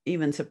have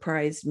even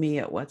surprised me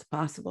at what's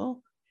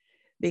possible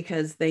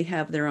because they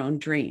have their own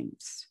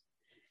dreams.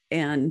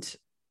 And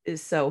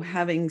so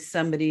having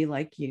somebody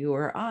like you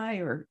or I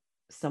or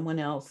someone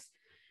else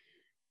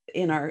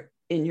in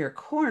your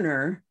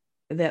corner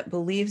that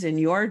believes in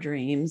your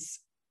dreams,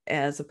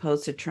 as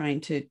opposed to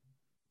trying to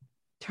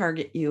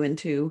target you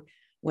into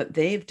what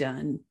they've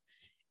done.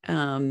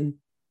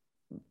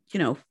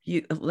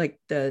 You like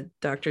the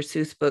Dr.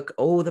 Seuss book,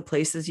 Oh, the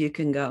Places You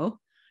Can Go.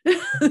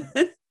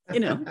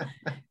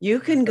 You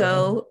can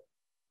go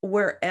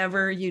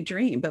wherever you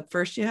dream, but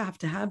first you have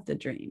to have the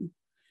dream.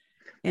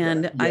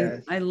 And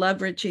yes. I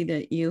love, Richie,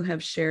 that you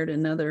have shared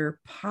another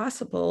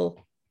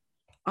possible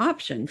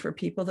option for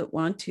people that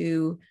want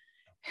to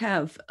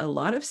have a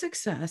lot of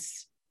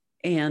success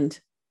and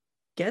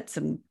get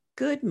some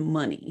good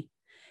money.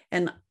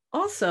 And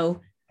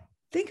also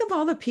think of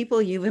all the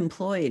people you've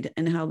employed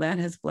and how that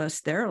has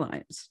blessed their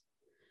lives.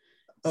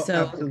 Oh,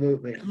 so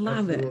absolutely. I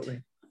love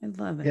it. I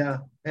love it. Yeah.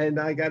 And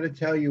I got to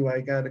tell you,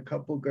 I got a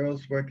couple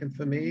girls working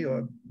for me,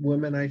 or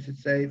women, I should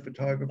say,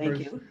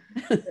 photographers.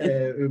 Thank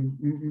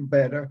you.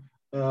 Better.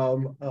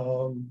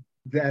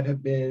 That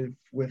have been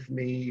with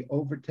me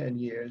over 10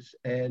 years.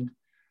 And,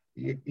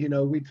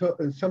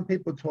 some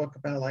people talk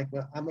about like,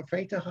 well, I'm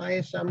afraid to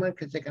hire someone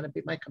because they're going to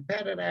be my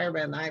competitor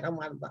and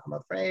I'm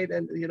afraid.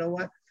 And you know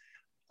what?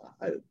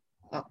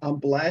 I'm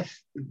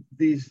blessed.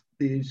 These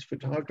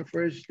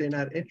photographers, they're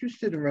not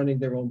interested in running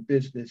their own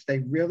business. They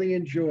really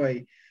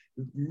enjoy,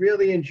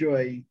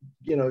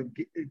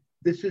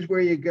 this is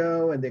where you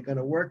go, and they're going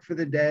to work for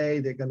the day.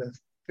 They're going to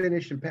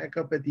finish and pack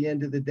up at the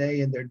end of the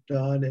day, and they're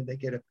done, and they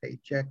get a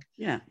paycheck.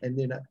 Yeah. And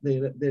they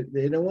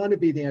don't want to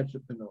be the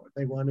entrepreneur.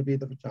 They want to be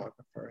the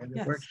photographer, and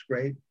it works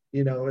great.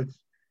 It's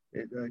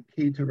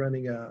key to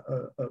running a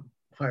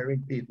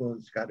hiring people.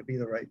 It's got to be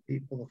the right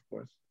people, of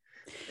course.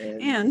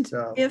 And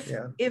so,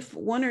 if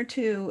one or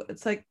two,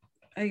 it's like,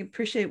 I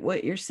appreciate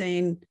what you're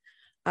saying.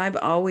 I've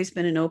always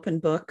been an open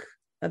book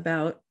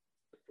about,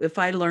 if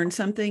I learn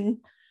something,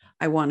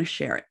 I want to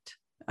share it.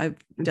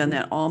 I've done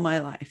that all my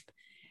life.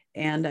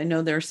 And I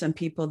know there are some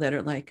people that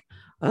are like,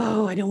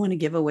 oh, I don't want to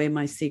give away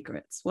my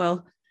secrets.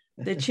 Well,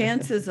 the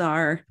chances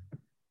are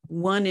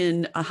 1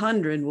 in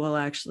 100 will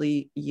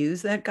actually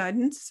use that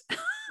guidance.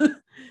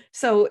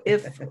 So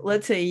if,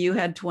 let's say you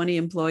had 20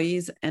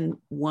 employees and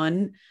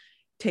one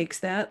takes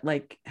that,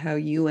 like how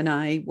you and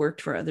I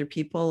worked for other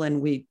people,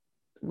 and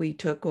we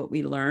took what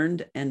we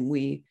learned and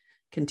we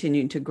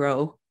continued to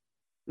grow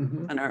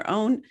on our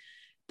own,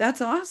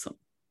 that's awesome,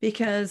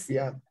 because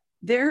Yeah.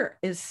 there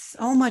is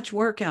so much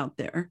work out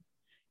there.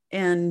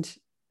 And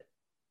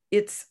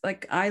it's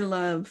like, I don't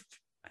know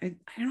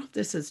if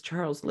this is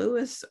Charles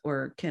Lewis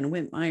or Ken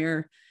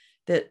Whitmire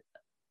that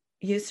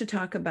used to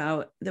talk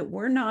about that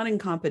we're not in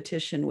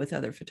competition with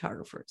other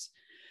photographers.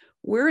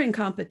 We're in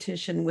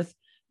competition with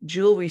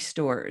jewelry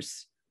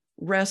stores,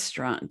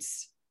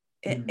 restaurants,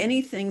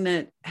 anything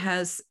that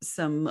has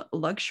some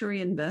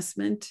luxury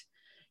investment.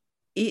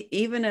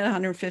 Even at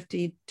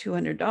 $150,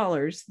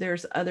 $200,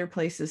 there's other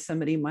places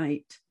somebody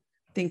might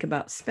think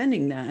about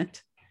spending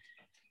that.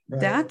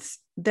 Right.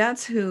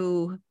 That's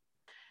who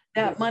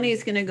that money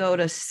is going to go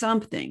to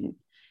something.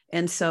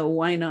 And so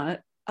why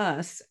not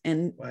us?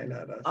 And why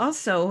not us?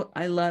 Also,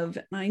 I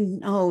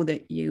know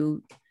that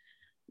you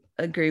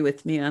agree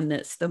with me on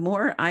this. The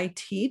more I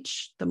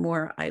teach, the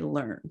more I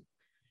learn.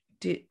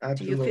 Do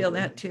you feel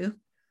that too?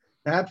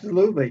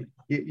 Absolutely.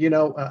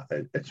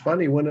 It's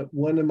funny. One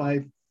of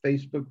my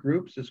Facebook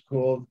groups is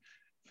called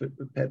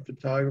Pet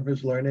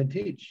Photographers Learn and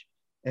Teach.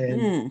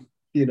 And,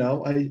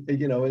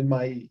 in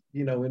my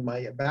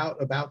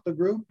about the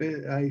group,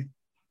 I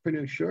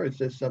pretty sure it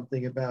says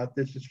something about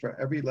this is for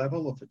every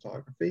level of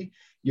photography.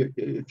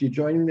 If you're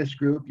joining this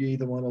group, you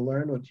either want to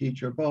learn or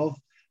teach or both,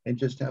 and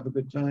just have a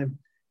good time.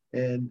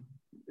 And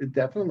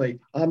definitely,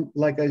 I'm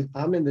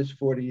in this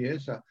 40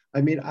 years.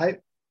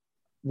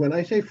 When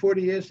I say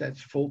 40 years, that's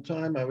full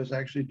time. I was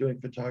actually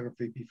doing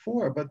photography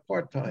before, but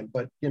part time.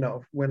 But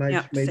when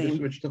I made the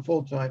switch to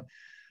full time,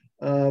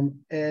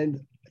 and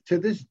to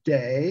this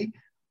day,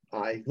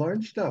 I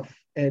learn stuff,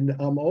 and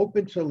I'm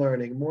open to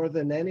learning more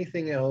than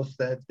anything else.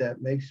 That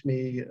makes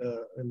me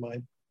in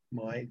my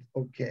mind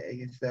okay,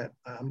 is that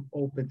I'm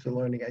open to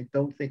learning. I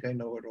don't think I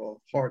know it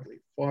all.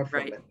 Hardly, far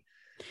from it.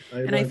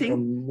 I learn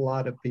from a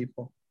lot of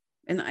people.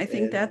 And I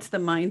think that's the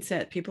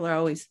mindset. People are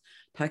always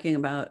talking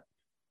about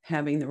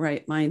having the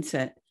right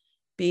mindset,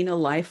 being a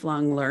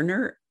lifelong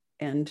learner,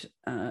 and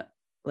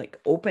like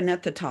open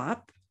at the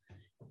top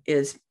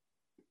is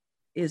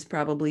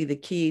probably the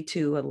key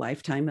to a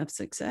lifetime of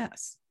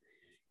success,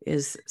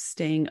 is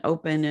staying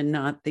open and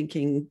not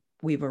thinking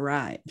we've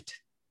arrived.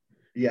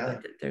 Yeah.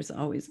 But there's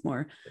always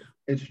more.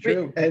 It's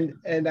true.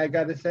 And I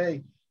got to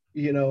say,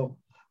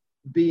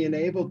 being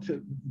able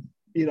to,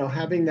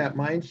 having that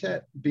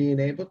mindset, being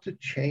able to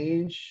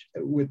change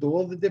with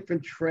all the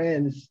different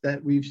trends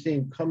that we've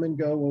seen come and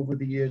go over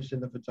the years in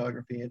the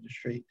photography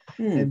industry,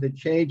 and the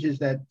changes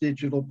that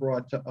digital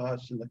brought to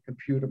us and the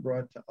computer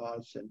brought to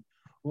us, and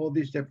all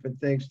these different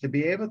things, to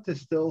be able to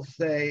still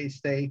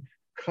stay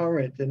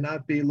current and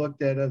not be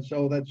looked at as,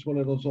 oh, that's one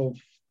of those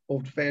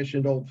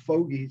old-fashioned old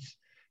fogies,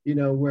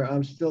 where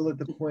I'm still at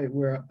the point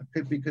where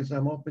because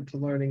I'm open to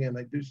learning and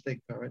I do stay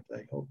current,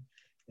 I hope.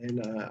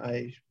 And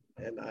I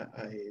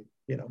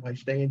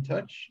stay in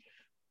touch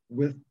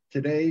with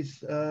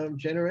today's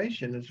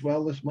generation as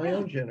well as my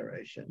own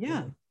generation.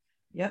 Yeah.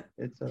 Yep.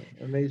 It's an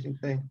amazing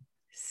thing.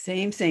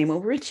 Same. Well,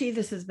 Richie,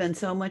 this has been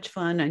so much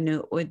fun. I knew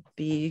it would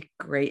be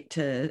great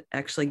to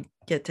actually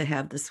get to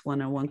have this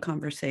one-on-one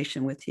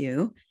conversation with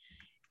you.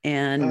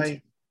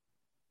 And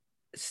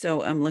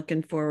so I'm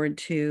looking forward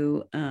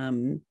to,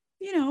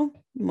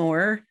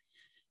 more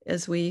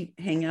as we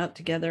hang out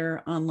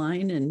together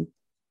online and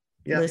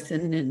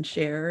listen and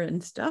share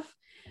and stuff.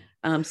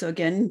 So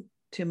again,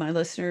 to my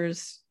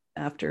listeners,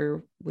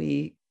 after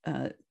we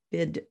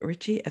bid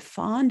Richie a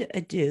fond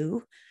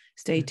adieu,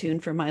 stay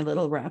tuned for my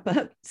little wrap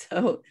up.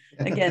 So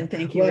again,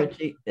 thank you,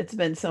 Richie. It's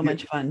been so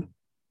much fun.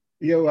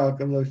 You're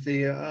welcome,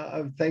 Lucy.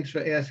 Thanks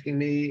for asking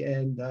me,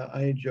 and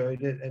I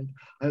enjoyed it. And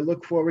I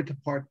look forward to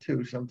part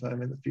 2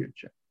 sometime in the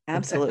future.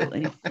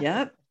 Absolutely.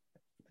 Yep.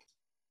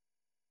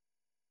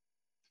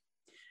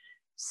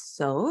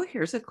 So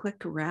here's a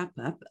quick wrap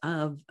up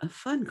of a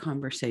fun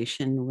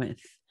conversation with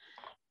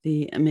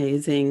the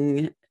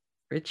amazing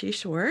Richie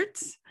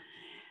Schwartz.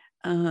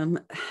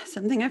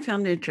 Something I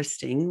found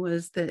interesting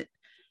was that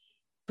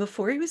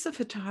before he was a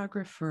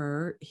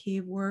photographer,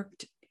 he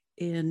worked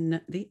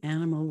in the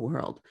animal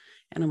world,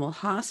 animal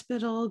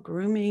hospital,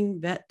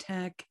 grooming, vet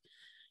tech,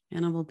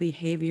 animal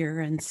behavior,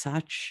 and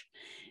such.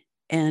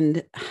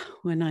 And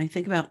when I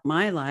think about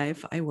my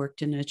life, I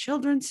worked in a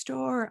children's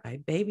store, I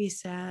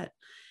babysat.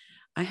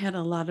 I had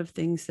a lot of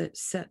things that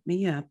set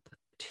me up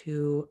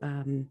to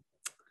kind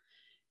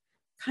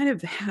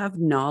of have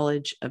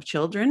knowledge of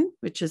children,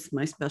 which is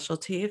my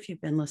specialty if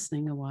you've been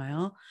listening a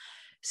while.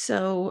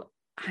 So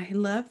I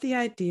love the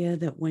idea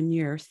that when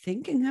you're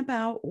thinking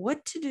about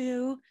what to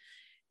do,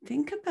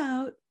 think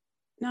about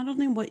not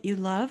only what you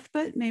love,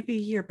 but maybe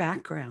your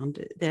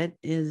background that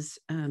is,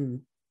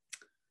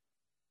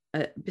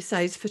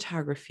 besides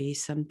photography,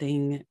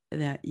 something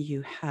that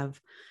you have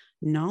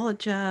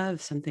knowledge of,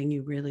 something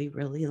you really,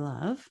 really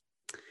love.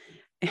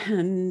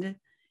 And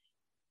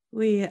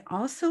we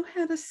also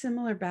had a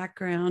similar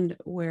background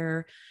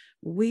where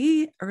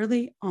we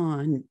early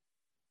on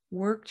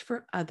worked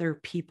for other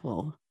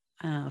people.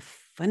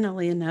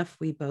 Funnily enough,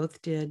 we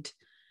both did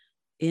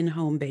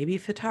in-home baby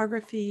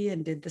photography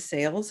and did the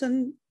sales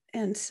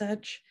and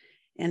such.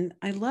 And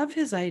I love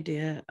his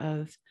idea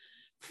of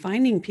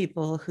finding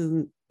people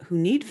who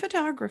need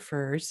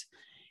photographers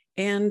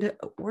and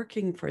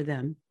working for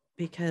them.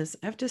 Because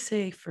I have to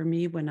say, for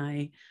me, when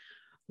I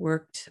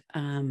worked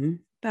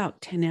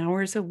about 10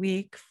 hours a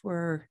week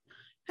for,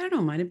 I don't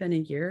know, might have been a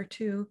year or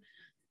two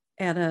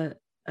at a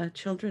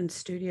children's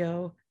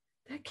studio,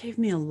 that gave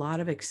me a lot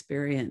of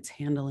experience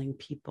handling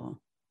people.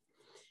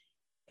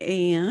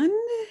 And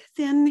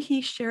then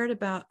he shared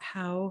about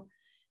how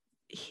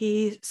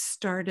he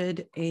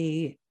started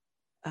a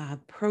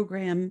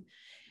program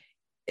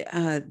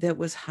that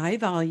was high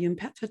volume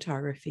pet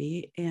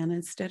photography. And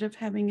instead of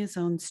having his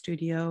own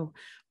studio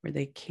where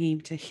they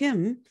came to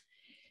him,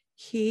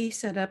 he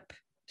set up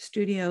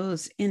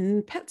studios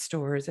in pet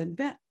stores and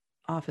vet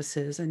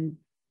offices and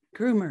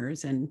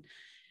groomers and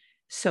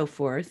so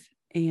forth.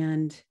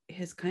 And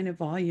his kind of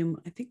volume,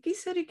 I think he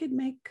said he could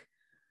make,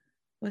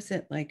 was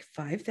it like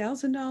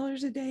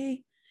 $5,000 a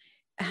day?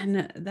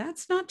 And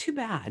that's not too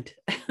bad.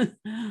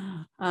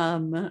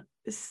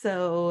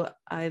 So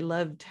I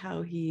loved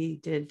how he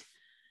did.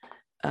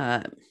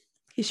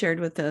 He shared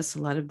with us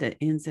a lot of the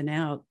ins and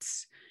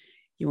outs.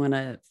 You want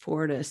a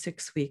 4 to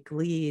 6 week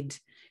lead.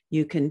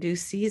 You can do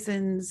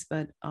seasons,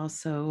 but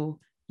also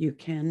you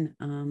can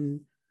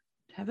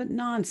have it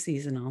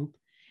non-seasonal.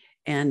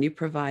 And you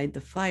provide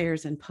the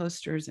flyers and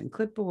posters and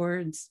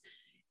clipboards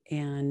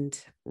and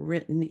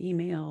written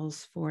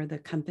emails for the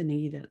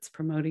company that's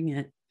promoting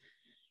it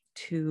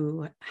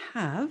to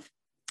have.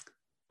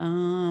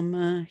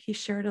 He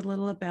shared a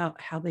little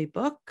about how they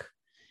book,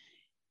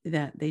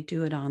 that they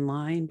do it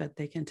online, but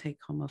they can take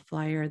home a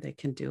flyer, they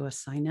can do a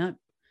sign up.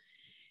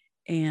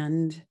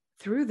 And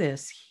through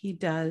this, he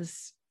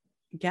does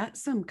get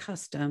some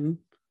custom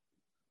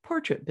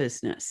portrait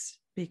business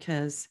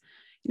because,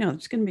 you know,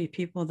 there's going to be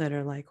people that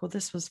are like, well,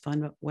 this was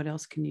fun, but what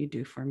else can you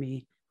do for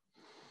me?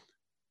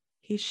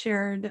 He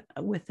shared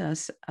with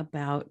us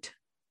about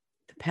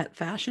the pet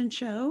fashion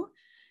show.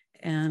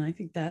 And I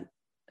think that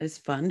is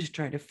fun to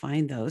try to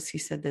find those. He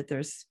said that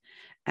there's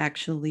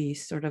actually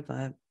sort of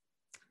not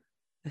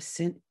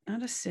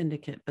a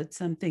syndicate, but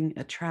something,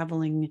 a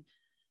traveling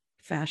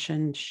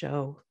fashion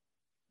show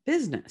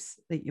business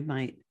that you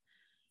might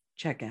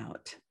check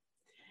out.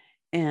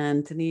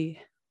 And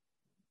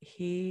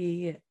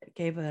he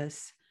gave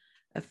us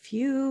a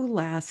few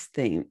last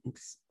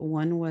things.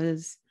 One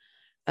was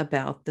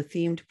about the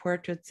themed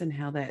portraits and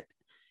how that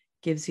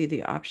gives you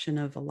the option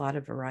of a lot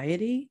of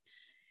variety.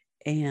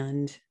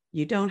 And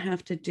you don't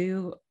have to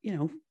do,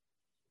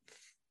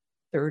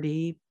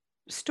 30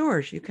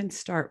 stores. You can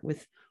start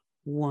with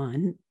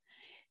one.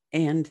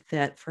 And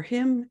that for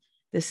him,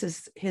 this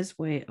is his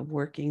way of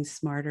working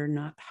smarter,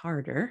 not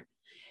harder.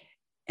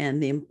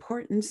 And the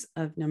importance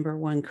of, number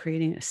one,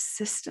 creating a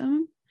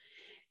system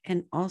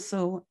and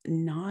also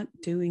not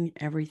doing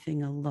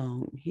everything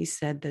alone. He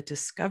said the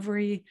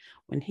discovery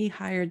when he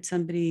hired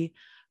somebody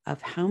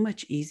of how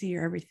much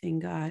easier everything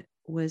got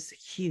was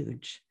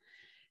huge.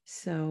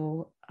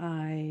 So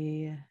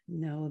I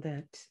know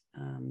that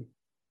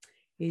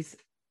he's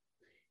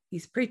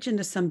preaching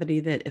to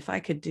somebody that if I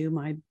could do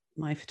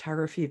my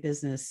photography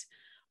business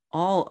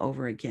all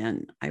over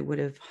again, I would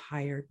have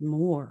hired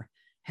more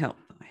help.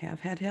 I have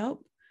had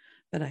help,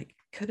 but I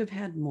could have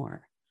had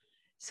more.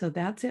 So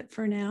that's it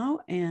for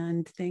now.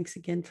 And thanks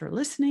again for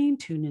listening.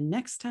 Tune in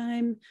next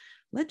time.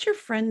 Let your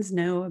friends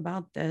know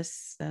about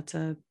this. That's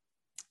a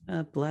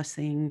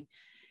blessing.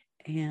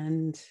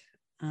 And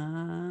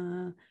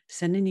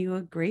sending you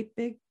a great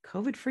big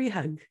COVID-free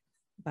hug.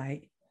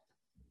 Bye.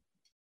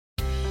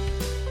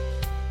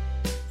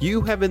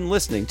 You have been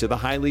listening to The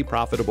Highly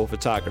Profitable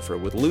Photographer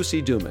with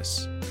Lucy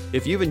Dumas.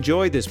 If you've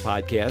enjoyed this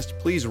podcast,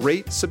 please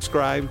rate,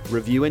 subscribe,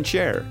 review, and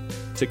share.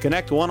 To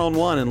connect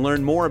one-on-one and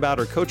learn more about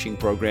our coaching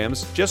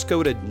programs, just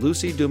go to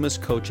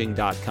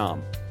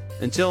lucydumascoaching.com.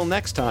 Until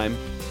next time,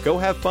 go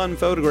have fun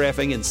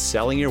photographing and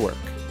selling your work.